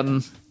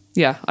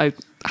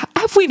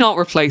 Have we not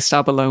replaced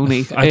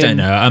abalone? I don't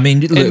know. I mean,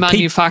 look, in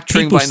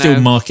manufacturing people by still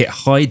now. market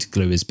hide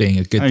glue as being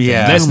a good thing.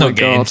 Let's not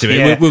get into it.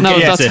 Yeah. We'll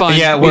get that's fine.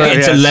 We'll get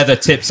into leather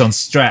tips on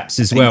straps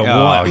as well.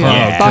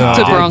 Back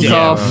to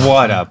Bronkoff.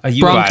 What up? Are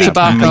you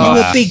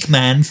a big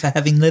man for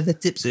having leather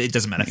tips? It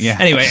doesn't matter.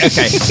 Anyway,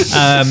 okay.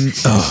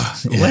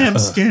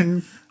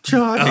 Lambskin.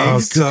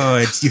 Oh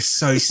God, you're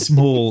so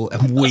small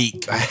and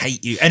weak. I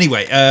hate you.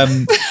 Anyway,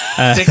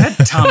 they had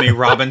Tommy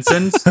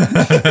Robinsons.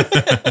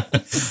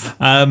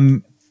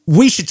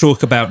 We should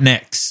talk about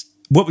necks.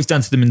 What we've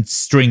done to them in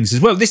strings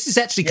as well. This is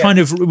actually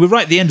we're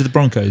right at the end of the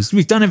Broncos.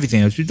 We've done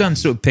everything else. We've done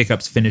sort of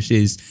pickups,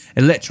 finishes,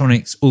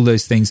 electronics, all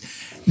those things.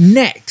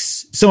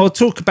 Necks. So I'll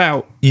talk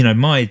about, you know,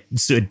 my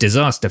sort of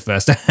disaster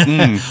first.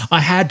 I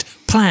had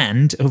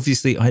planned,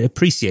 obviously I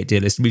appreciate,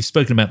 dear listener, we've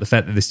spoken about the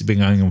fact that this has been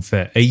going on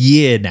for a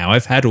year now.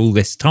 I've had all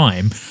this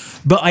time.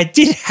 But I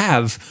did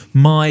have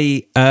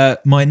my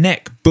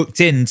neck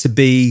booked in to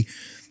be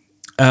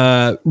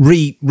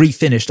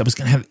refinished.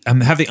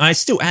 I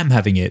still am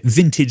having it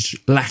vintage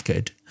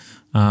lacquered,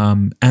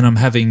 and I'm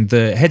having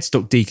the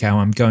headstock decal.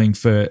 I'm going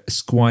for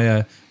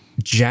Squire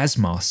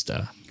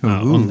Jazzmaster,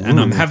 and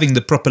I'm having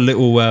the proper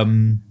little.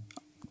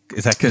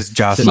 Is that because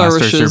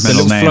Jazzmaster is your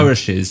middle name?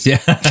 Flourishes, yeah,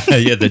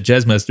 yeah. The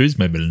Jazzmaster is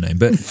my middle name,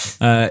 but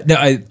no,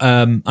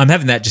 I'm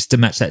having that just to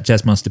match that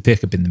Jazzmaster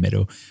pickup in the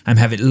middle. I'm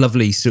having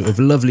lovely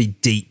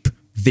deep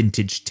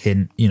vintage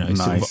tint, sort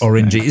of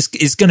orangey. Yeah.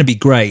 It's going to be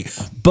great.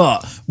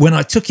 But when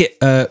I took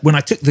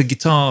the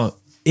guitar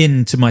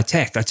into my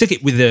tech, I took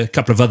it with a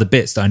couple of other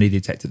bits that I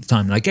needed tech at the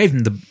time, and I gave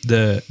them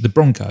the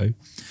Bronco.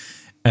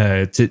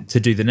 To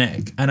do the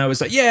neck, and I was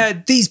like, yeah,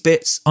 these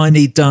bits I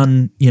need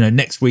done,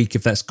 next week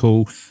if that's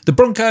cool. The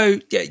Bronco,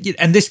 yeah,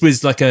 and this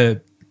was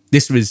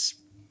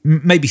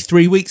maybe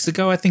 3 weeks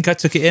ago. I think I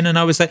took it in, and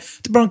I was like,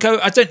 the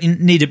Bronco, I don't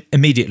need it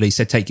immediately,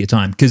 so take your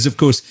time, because of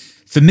course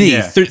for me,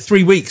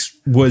 3 weeks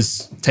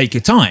was take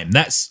your time.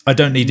 That's I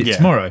don't need it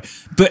tomorrow.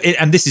 But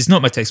and this is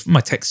not my text.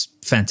 My text's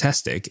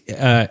fantastic.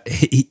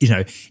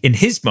 In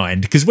his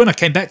mind, because when I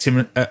came back to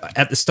him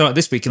at the start of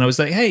this week, and I was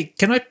like, "Hey,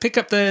 can I pick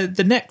up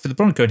the neck for the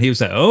Bronco?" And he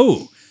was like,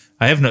 "Oh,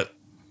 I have not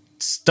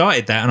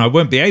started that, and I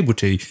won't be able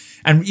to."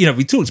 And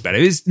we talked about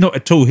it. It's not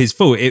at all his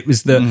fault. It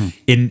was that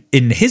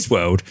in his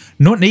world,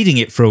 not needing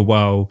it for a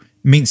while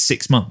means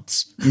 6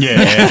 months.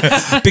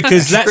 Yeah.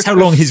 Because that's how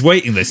long his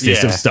waiting list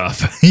is of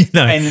stuff.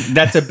 And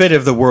that's a bit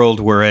of the world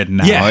we're in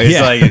now. Yeah,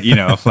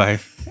 it's like,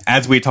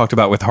 as we talked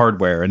about with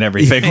hardware and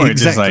everything, we're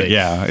just like,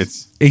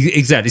 it's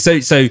exactly.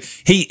 So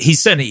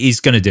he's certainly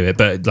going to do it,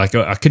 but like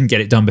I couldn't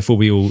get it done before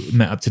we all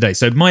met up today.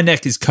 So my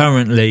neck is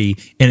currently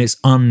in its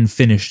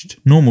unfinished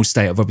normal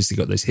state. I've obviously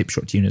got those hip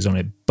shot tuners on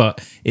it,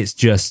 but it's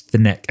just the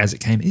neck as it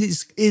came.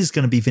 It is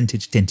going to be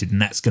vintage tinted,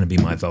 and that's going to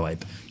be my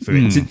vibe for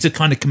it to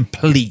kind of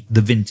complete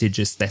the vintage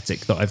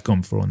aesthetic that I've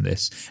gone for on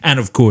this. And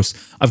of course,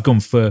 I've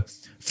gone for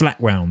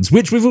flat wounds,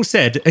 which we've all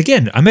said,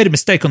 again, I made a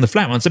mistake on the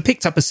flat wounds. I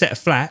picked up a set of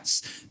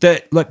flats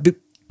that, like,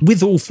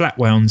 with all flat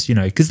wounds,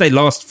 because they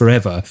last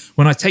forever,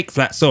 when I take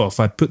flats off,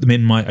 I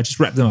just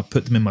wrap them up,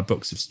 put them in my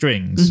box of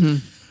strings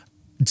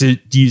to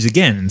use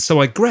again. And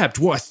so I grabbed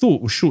what I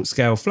thought were short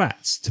scale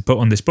flats to put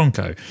on this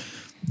Bronco.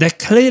 They're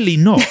clearly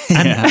not.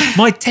 And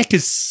my tech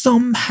has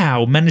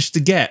somehow managed to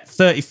get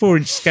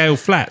 34-inch scale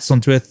flats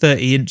onto a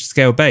 30-inch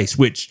scale bass,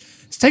 which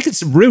it's taken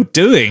some real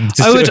doing.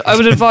 I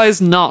would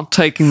advise not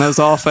taking those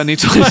off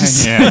anytime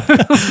soon.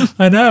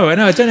 I know.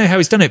 I don't know how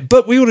he's done it,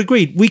 but we all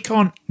agreed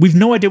we've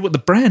no idea what the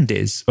brand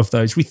is of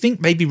those. We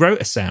think maybe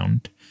Rotor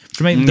Sound,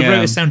 the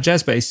Rotor Sound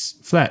jazz bass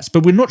flats,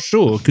 but we're not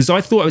sure, because I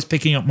thought I was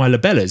picking up my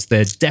Labellas.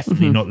 They're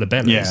definitely not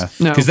Labellas,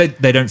 because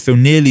they don't feel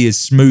nearly as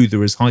smooth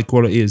or as high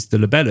quality as the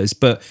Labellas.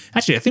 But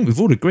actually, I think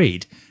we've all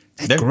agreed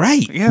they're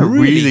great. Yeah,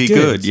 really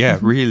good. Yeah,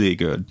 really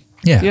good.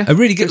 Yeah, a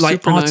really good,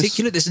 like,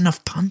 articulate. Nice. There's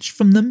enough punch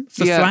from them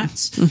for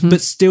flats,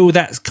 but still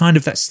that's kind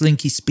of that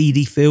slinky,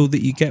 speedy feel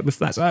that you get with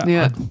flats.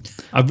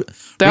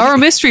 They are a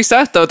mystery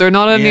set, though. They're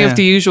not any of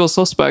the usual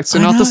suspects.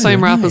 They're not the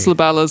same wrap as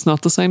Labellas,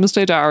 not the same as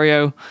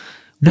D'Addario.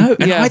 No,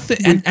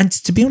 and and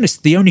to be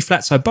honest, the only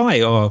flats I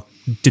buy are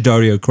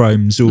D'Addario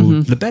Chromes or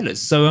Labellas,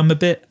 so I'm a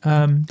bit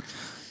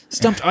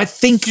stumped. I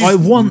think I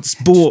once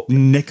bought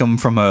nick them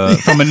from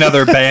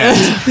another band.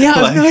 Yeah,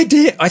 I have no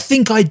idea. I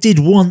think I did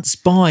once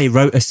buy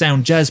Rotor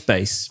Sound jazz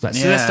bass. So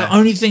that's the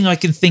only thing I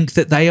can think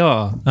that they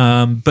are.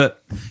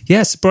 But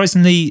yeah,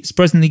 surprisingly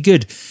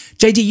good.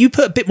 JD, you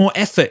put a bit more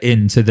effort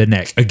into the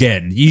neck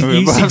again.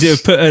 You seem to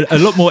have put a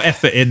lot more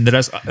effort in than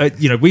us.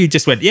 We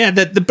just went,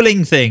 the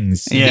bling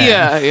things.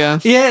 Yeah.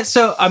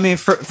 So I mean,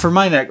 for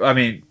my neck, I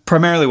mean,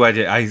 primarily what I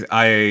did,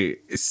 I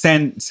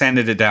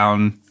sanded it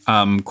down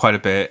quite a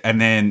bit,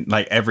 and then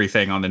like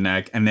everything on the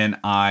neck, and then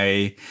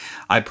I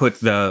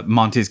put the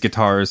Monty's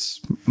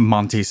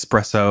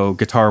Espresso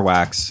guitar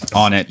wax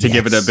on it to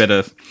give it a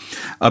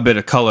bit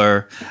of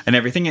color and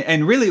everything.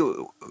 And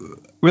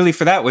really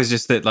for that was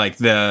just that, like,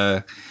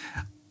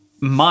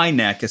 my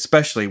neck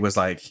especially was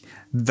like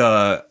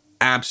the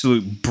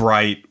absolute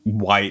bright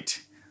white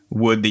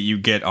wood that you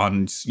get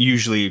on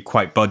usually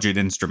quite budget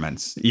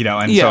instruments,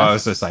 and so I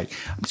was just like,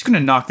 I'm just going to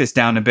knock this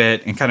down a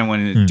bit, and kind of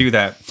wanted to do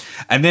that.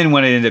 And then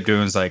what I ended up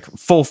doing was like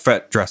full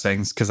fret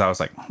dressings, because I was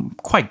like, I'm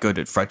quite good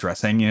at fret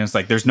dressing. It's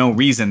like there's no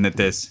reason that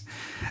this,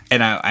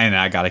 and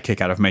I got a kick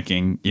out of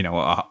making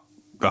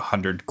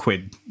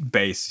 $100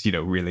 bass,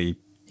 really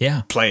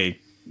play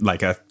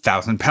like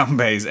 1,000-pound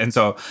bass. And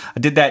so I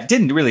did that.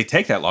 Didn't really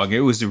take that long. It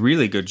was a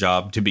really good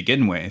job to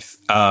begin with.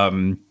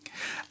 And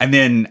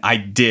then I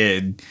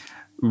did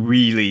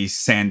really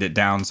sand it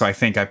down. So I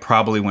think I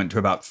probably went to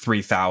about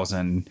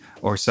 3,000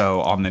 or so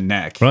on the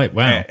neck. Right.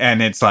 Wow.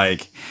 And it's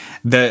like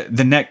the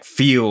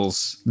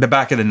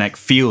back of the neck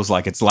feels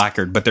like it's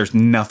lacquered, but there's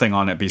nothing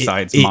on it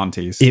besides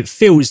Monty's. It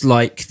feels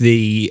like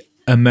the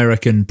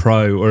American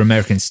Pro or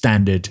American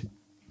Standard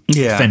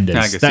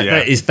Fenders.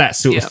 That is that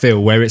sort of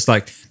feel where it's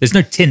like there's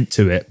no tint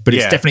to it, but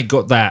it's definitely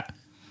got that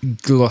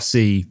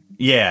glossy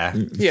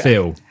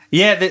feel.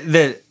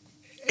 Yeah,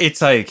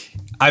 it's like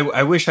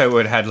I wish I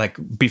would have had,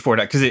 like, before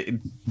that, because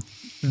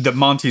the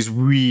Monty's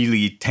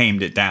really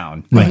tamed it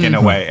down, like in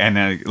a way,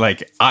 and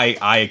like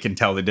I can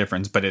tell the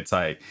difference. But it's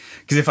like,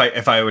 because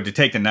if I were to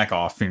take the neck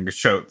off and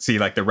see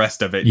like the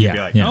rest of it, you'd be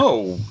like,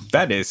 oh,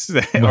 that is,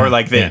 or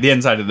like the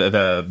inside of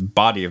the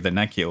body of the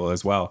neck heel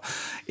as well.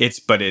 It's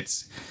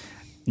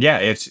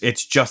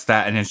just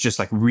that, and it's just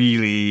like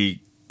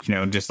really,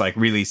 just like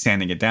really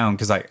sanding it down,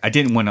 because I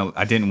didn't want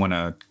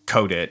to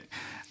coat it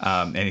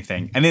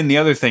anything. And then the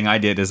other thing I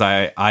did is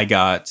I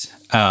got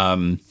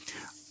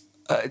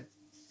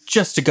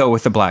just to go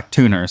with the black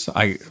tuners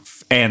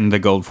and the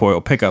gold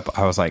foil pickup,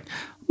 I was like,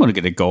 I'm going to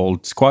get a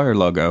gold Squire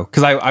logo,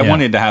 because I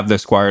wanted to have the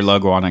Squire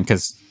logo on it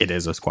because it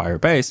is a Squire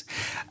base.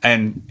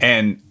 And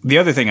the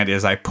other thing I did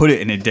is I put it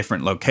in a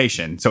different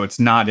location, so it's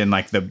not in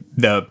like the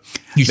like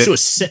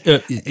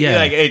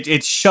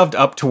it's shoved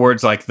up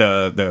towards like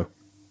the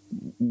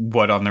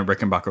what on the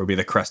Rickenbacker would be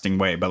the cresting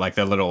way, but like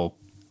the little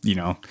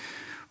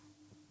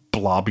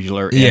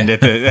blobular end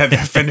at the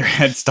fender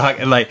headstock,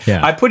 and like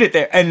I put it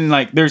there, and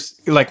like there's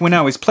like when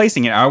I was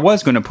placing it, I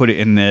was going to put it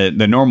in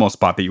the normal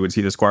spot that you would see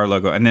the Squire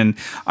logo, and then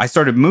I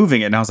started moving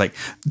it, and I was like,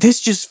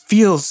 this just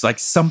feels like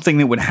something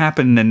that would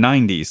happen in the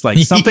 90s, like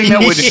something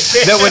that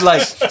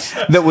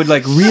would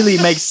like really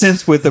make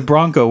sense with the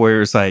Bronco,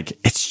 where it's like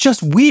it's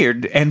just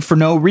weird and for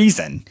no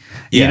reason,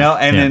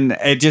 then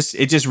it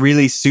just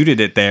really suited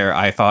it there,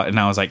 I thought, and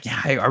I was like,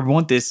 I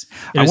want this,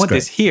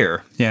 this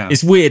here.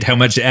 It's weird how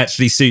much it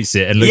actually suits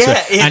it and looks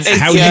and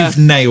how you've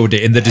nailed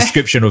it in the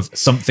description of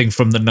something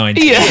from the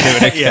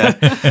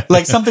 90s.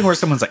 Like something where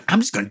someone's like,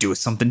 I'm just going to do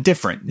something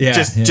different,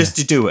 just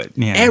to do it.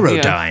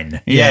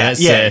 Aerodyne.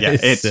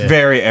 It's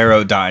very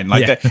Aerodyne.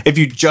 Like that, if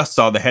you just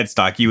saw the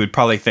headstock, you would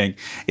probably think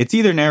it's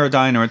either an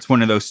Aerodyne or it's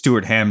one of those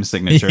Stuart Ham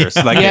signatures,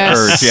 like an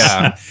Urge.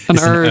 An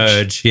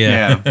Urge.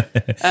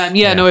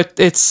 No,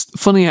 it's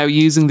funny how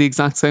using the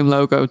exact same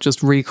logo,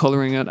 just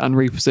recoloring it and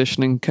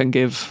repositioning can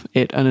give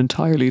it an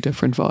entirely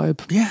different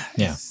vibe.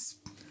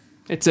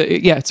 It's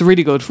a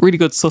really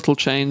good subtle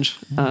change,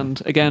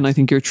 and again, I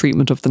think your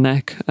treatment of the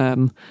neck,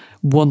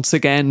 once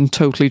again,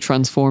 totally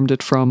transformed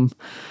it from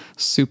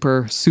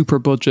super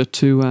budget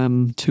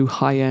to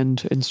high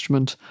end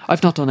instrument.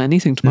 I've not done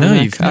anything to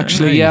my neck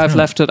actually. I've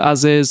left it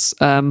as is.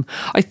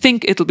 I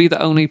think it'll be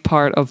the only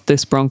part of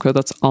this Bronco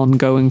that's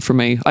ongoing for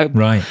me.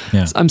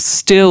 I'm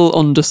still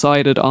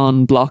undecided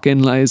on block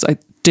inlays. I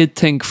did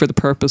think for the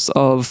purpose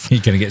of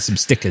you're going to get some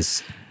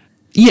stickers.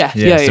 Some of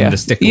the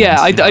sticker ones.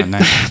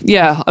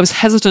 I was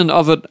hesitant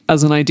of it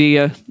as an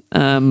idea.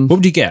 What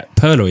would you get?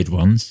 Perloid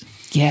ones?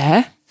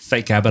 Yeah.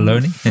 Fake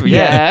abalone?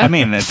 I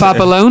mean,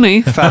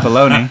 Fabalone.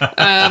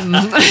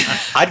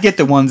 I'd get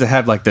the ones that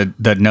have like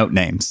the note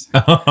names.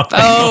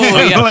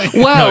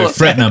 Well,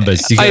 fret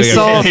numbers.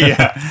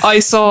 I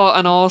saw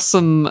an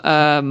awesome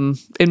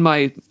in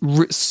my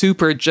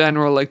super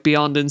general, like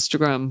beyond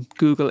Instagram,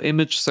 Google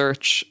image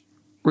search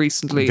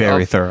recently,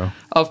 very thorough,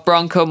 of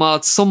Bronco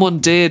mods. Someone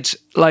did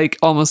like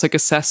almost like a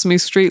Sesame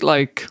Street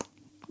like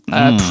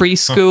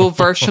preschool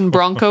version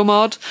Bronco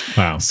mod.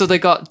 Wow. So they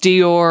got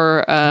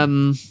Dior,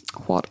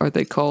 what are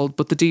they called?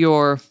 But the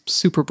Dior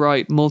super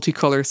bright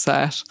multicolor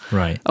set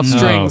of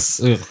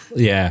strings.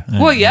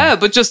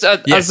 But just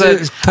as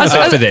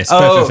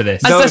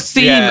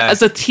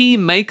a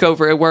theme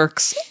makeover, it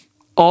works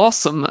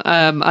awesome.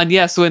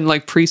 So in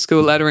like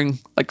preschool lettering,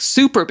 like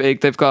super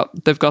big, they've got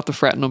the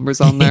fret numbers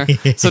on there.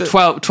 So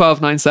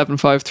 12 9 7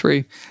 5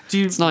 3.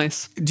 It's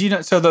nice. Do you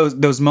know, so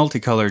those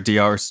multicolored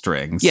DR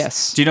strings,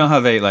 yes, do you know how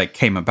they like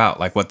came about,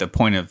 like what the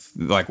point of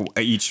like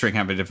each string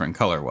have a different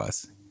color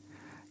was?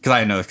 Because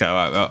I know this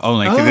guy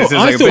only because this is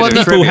like I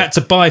thought people had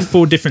to buy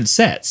 4 different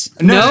sets.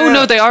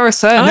 No, they are a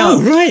set.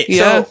 Oh, right.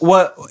 Yeah. So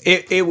what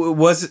it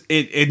was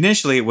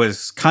initially it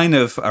was kind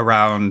of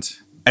around,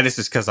 and this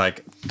is because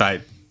like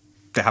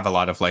they have a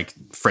lot of like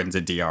friends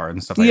at DR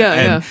and stuff like that.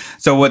 And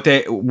so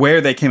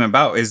where they came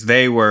about is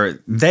they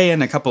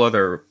and a couple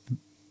other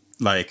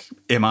like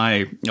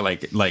MI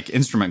like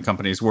instrument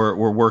companies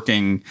were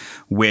working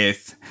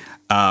with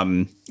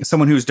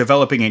someone who's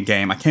developing a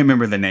game. I can't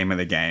remember the name of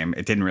the game.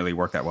 It didn't really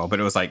work that well, but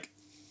it was like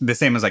the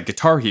same as like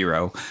Guitar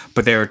Hero,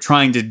 but they were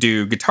trying to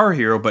do Guitar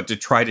Hero, but to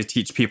try to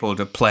teach people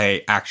to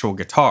play actual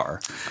guitar.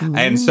 Ooh.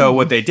 And so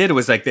what they did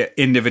was like the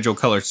individual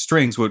colored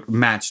strings would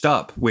matched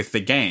up with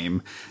the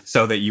game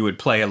so that you would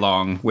play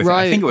along with,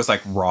 I think it was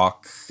like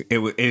Rock. It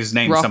was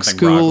named Rock something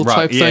School Rock.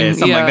 Type thing.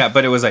 Something like that.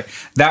 But it was like,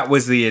 that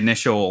was the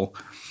initial,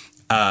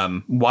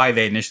 why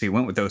they initially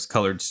went with those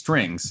colored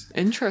strings.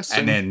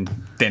 Interesting. And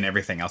then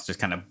everything else just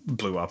kind of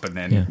blew up. And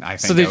then I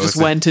think so they just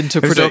went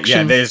into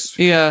production.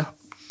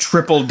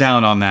 Tripled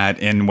down on that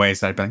in ways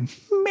that I'd be like,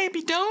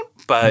 maybe don't,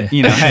 but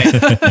hey,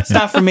 it's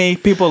not for me.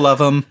 People love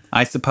them,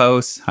 I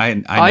suppose. I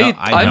know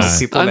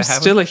people I'm that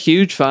have still them. a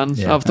huge fan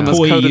of them as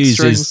Toy coated users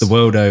strings. the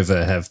world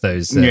over have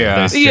those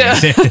strings.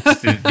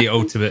 It's the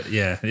ultimate.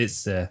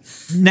 It's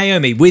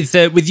Naomi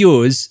with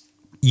yours.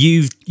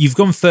 You've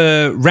gone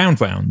for round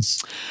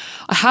wounds.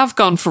 I have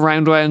gone for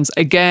round wounds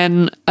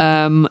again.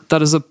 That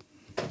is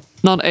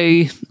not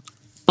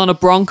on a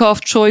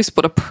Broncoff choice,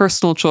 but a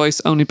personal choice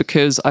only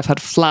because I've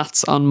had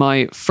flats on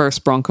my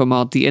first Bronco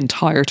mod the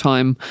entire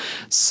time.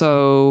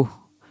 So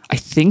I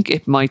think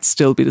it might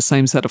still be the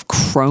same set of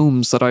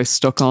chromes that I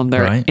stuck on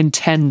there,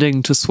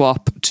 intending to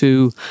swap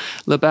to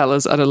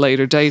Labellas at a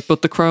later date.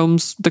 But the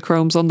chromes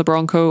on the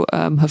Bronco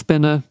have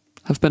been a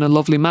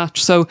lovely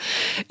match. So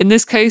in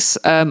this case,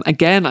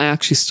 again, I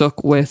actually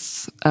stuck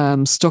with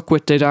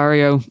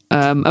D'Addario.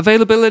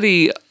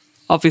 Availability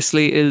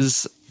obviously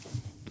is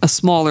a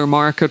smaller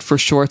market for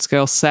short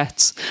scale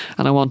sets,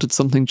 and I wanted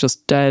something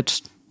just dead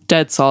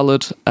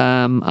solid,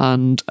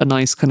 and a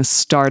nice kind of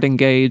starting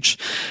gauge.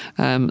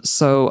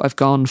 So I've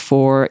gone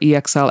for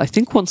EXL, I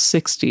think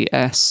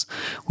 160S,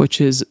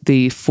 which is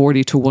the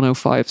 40 to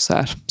 105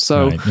 set.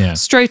 So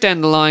straight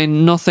down the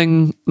line,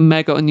 nothing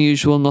mega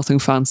unusual, nothing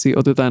fancy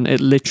other than it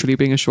literally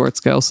being a short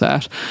scale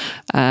set.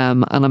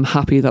 And I'm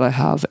happy that I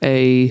have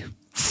a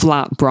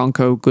flat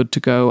Bronco good to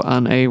go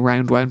and a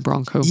round wound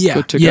Bronco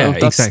good to go.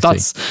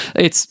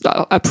 It's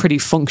a pretty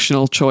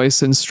functional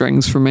choice in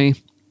strings for me.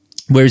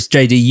 Whereas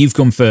JD, you've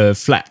gone for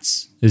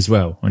flats as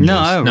well.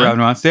 No, round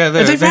ones. Yeah,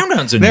 are they round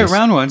ones? They're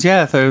round ones.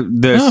 Yeah,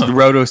 the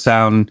Roto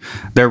Sound.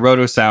 They're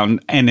Roto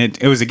Sound, and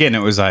it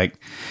was like,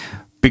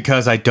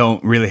 because I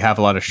don't really have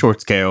a lot of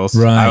short scales.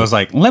 Right. I was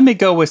like, let me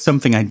go with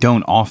something I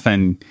don't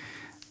often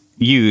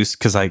use,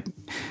 because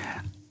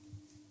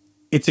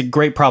it's a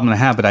great problem to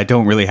have, but I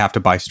don't really have to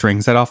buy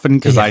strings that often,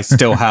 because I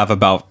still have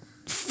about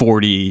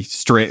 40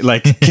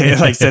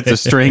 sets of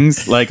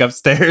strings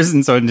upstairs,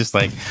 and so I'm just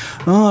like,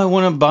 I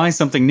want to buy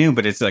something new,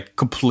 but it's like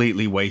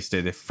completely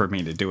wasted for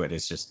me to do it.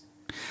 It's just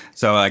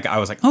so I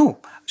was like,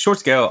 short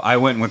scale. I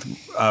went with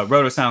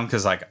Roto Sound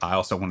because I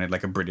also wanted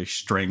a British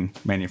string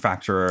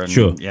manufacturer,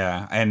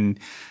 and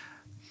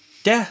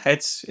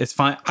it's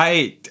fine.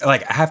 I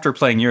after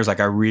playing years, I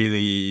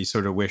really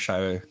sort of wish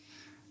I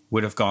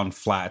would have gone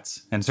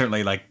flats, and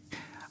certainly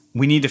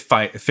we need to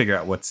figure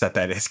out what set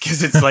that is,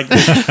 because it's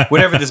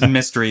whatever this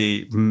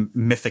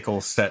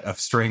mythical set of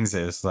strings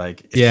is.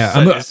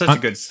 It's such a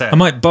good set. I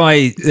might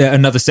buy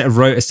another set of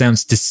Rotor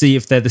Sounds to see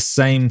if they're the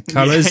same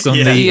colours on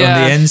the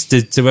ends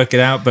to work it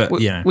out. But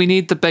we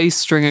need the bass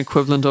string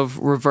equivalent of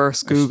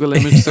reverse Google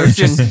image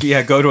searching. Just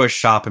go to a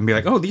shop and be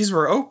like, these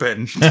were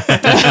open. And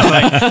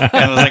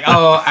I was like,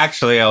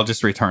 actually, I'll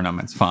just return them.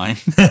 It's fine.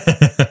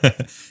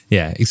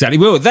 Yeah, exactly.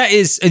 Well, that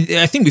is,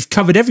 I think we've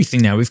covered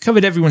everything now. We've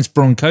covered everyone's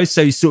Bronco.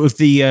 So sort of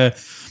the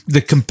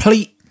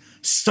complete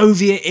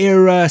Soviet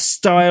era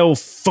style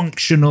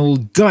functional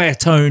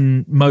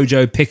Gaiatone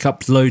Mojo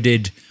pickup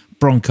loaded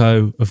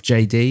Bronco of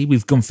JD.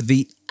 We've gone for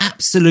the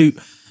absolute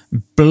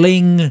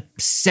bling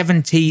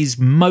 70s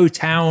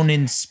Motown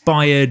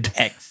inspired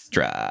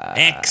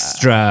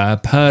extra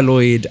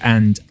Perloid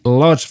and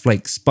large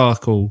flake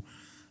sparkle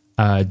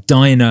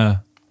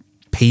Dyna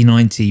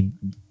P90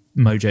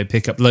 Mojo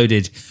pickup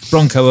loaded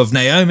Bronco of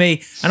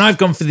Naomi, and I've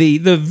gone for the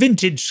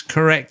vintage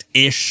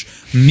correct-ish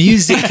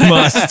Music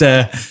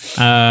Master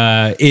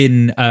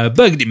in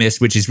Burgundy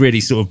Mist, which is really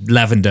sort of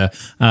lavender,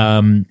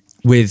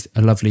 with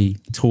a lovely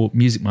taut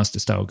Music Master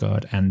style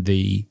guard, and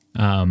the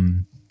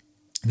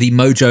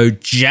Mojo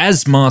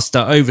Jazz Master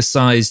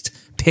oversized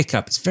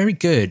pickup. It's very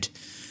good.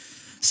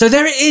 So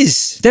there it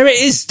is.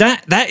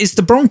 That is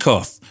the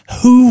Broncoff.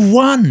 Who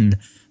won?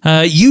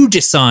 You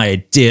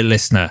decide, dear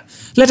listener.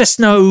 Let us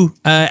know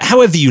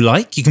however you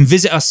like. You can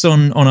visit us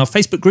on our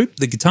Facebook group,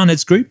 the Guitar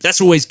Nerds group.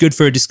 That's always good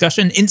for a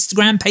discussion.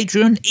 Instagram,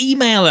 Patreon.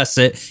 Email us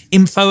at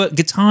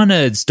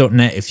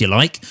info@guitarnerds.net if you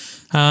like.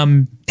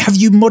 Have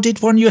you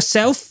modded one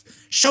yourself?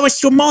 Show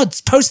us your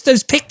mods. Post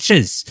those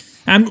pictures.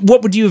 And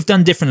what would you have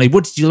done differently?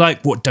 What did you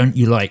like? What don't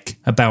you like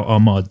about our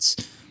mods?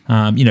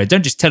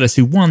 Don't just tell us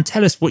who won.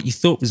 Tell us what you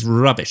thought was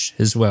rubbish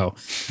as well.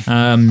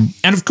 And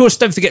of course,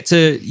 don't forget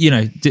to,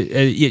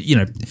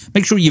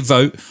 make sure you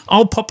vote.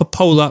 I'll pop a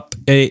poll up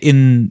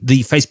in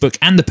the Facebook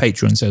and the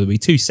Patreon, so there'll be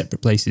two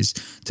separate places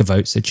to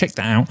vote. So check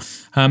that out.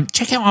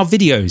 Check out our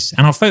videos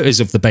and our photos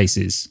of the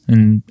basses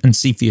and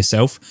see for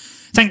yourself.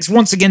 Thanks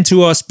once again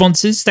to our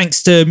sponsors.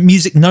 Thanks to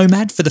Music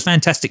Nomad for the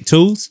fantastic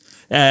tools.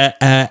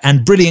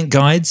 And brilliant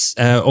guides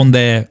on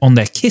their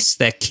KISS,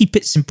 their Keep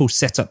It Simple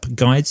setup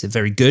guides. They're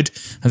very good,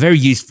 very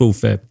useful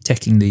for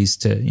taking these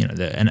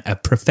to a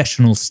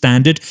professional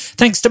standard.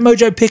 Thanks to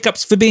Mojo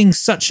Pickups for being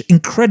such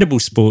incredible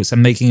sports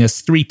and making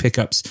us 3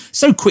 pickups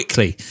so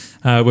quickly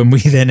when we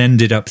then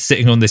ended up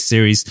sitting on this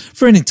series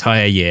for an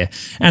entire year.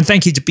 And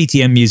thank you to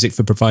BTM Music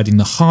for providing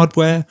the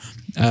hardware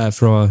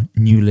for our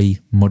newly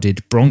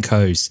modded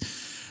Broncos.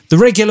 The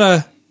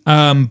regular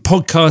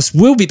podcast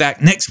will be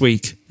back next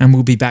week, and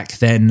we'll be back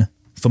then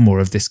for more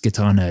of this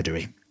guitar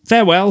nerdery.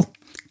 Farewell.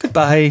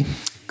 Goodbye.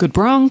 Good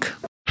Bronc.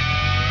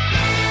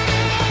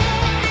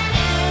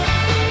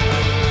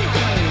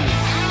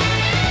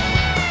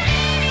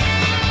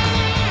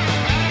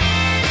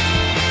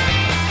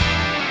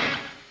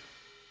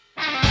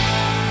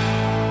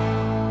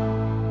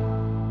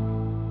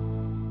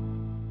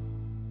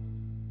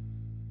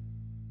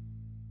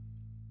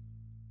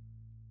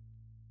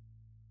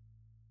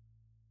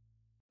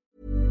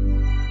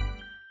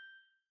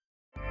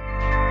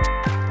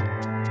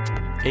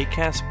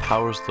 Acast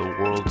powers the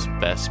world's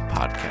best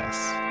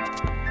podcasts.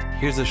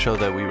 Here's a show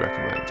that we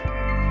recommend.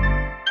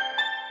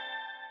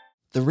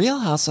 The Real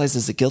Housewives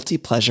is a guilty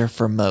pleasure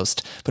for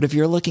most, but if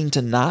you're looking to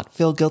not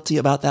feel guilty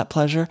about that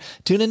pleasure,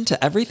 tune in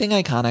to Everything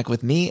Iconic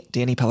with me,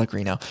 Danny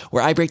Pellegrino,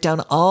 where I break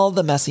down all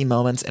the messy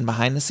moments and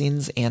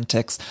behind-the-scenes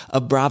antics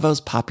of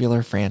Bravo's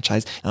popular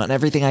franchise. And on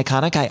Everything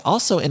Iconic, I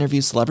also interview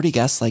celebrity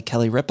guests like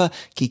Kelly Ripa,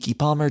 Keke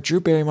Palmer,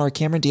 Drew Barrymore,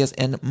 Cameron Diaz,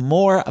 and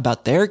more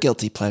about their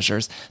guilty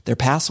pleasures, their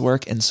past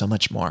work, and so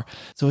much more.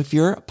 So if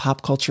you're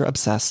pop culture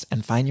obsessed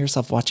and find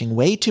yourself watching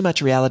way too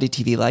much reality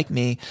TV like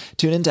me,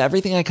 tune in to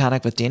Everything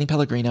Iconic with Danny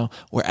Pellegrino,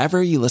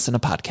 wherever you listen to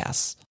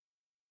podcasts.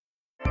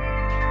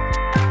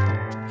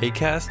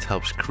 Acast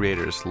helps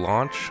creators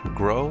launch,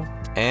 grow,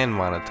 and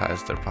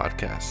monetize their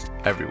podcasts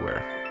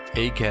everywhere.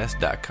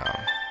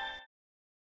 Acast.com.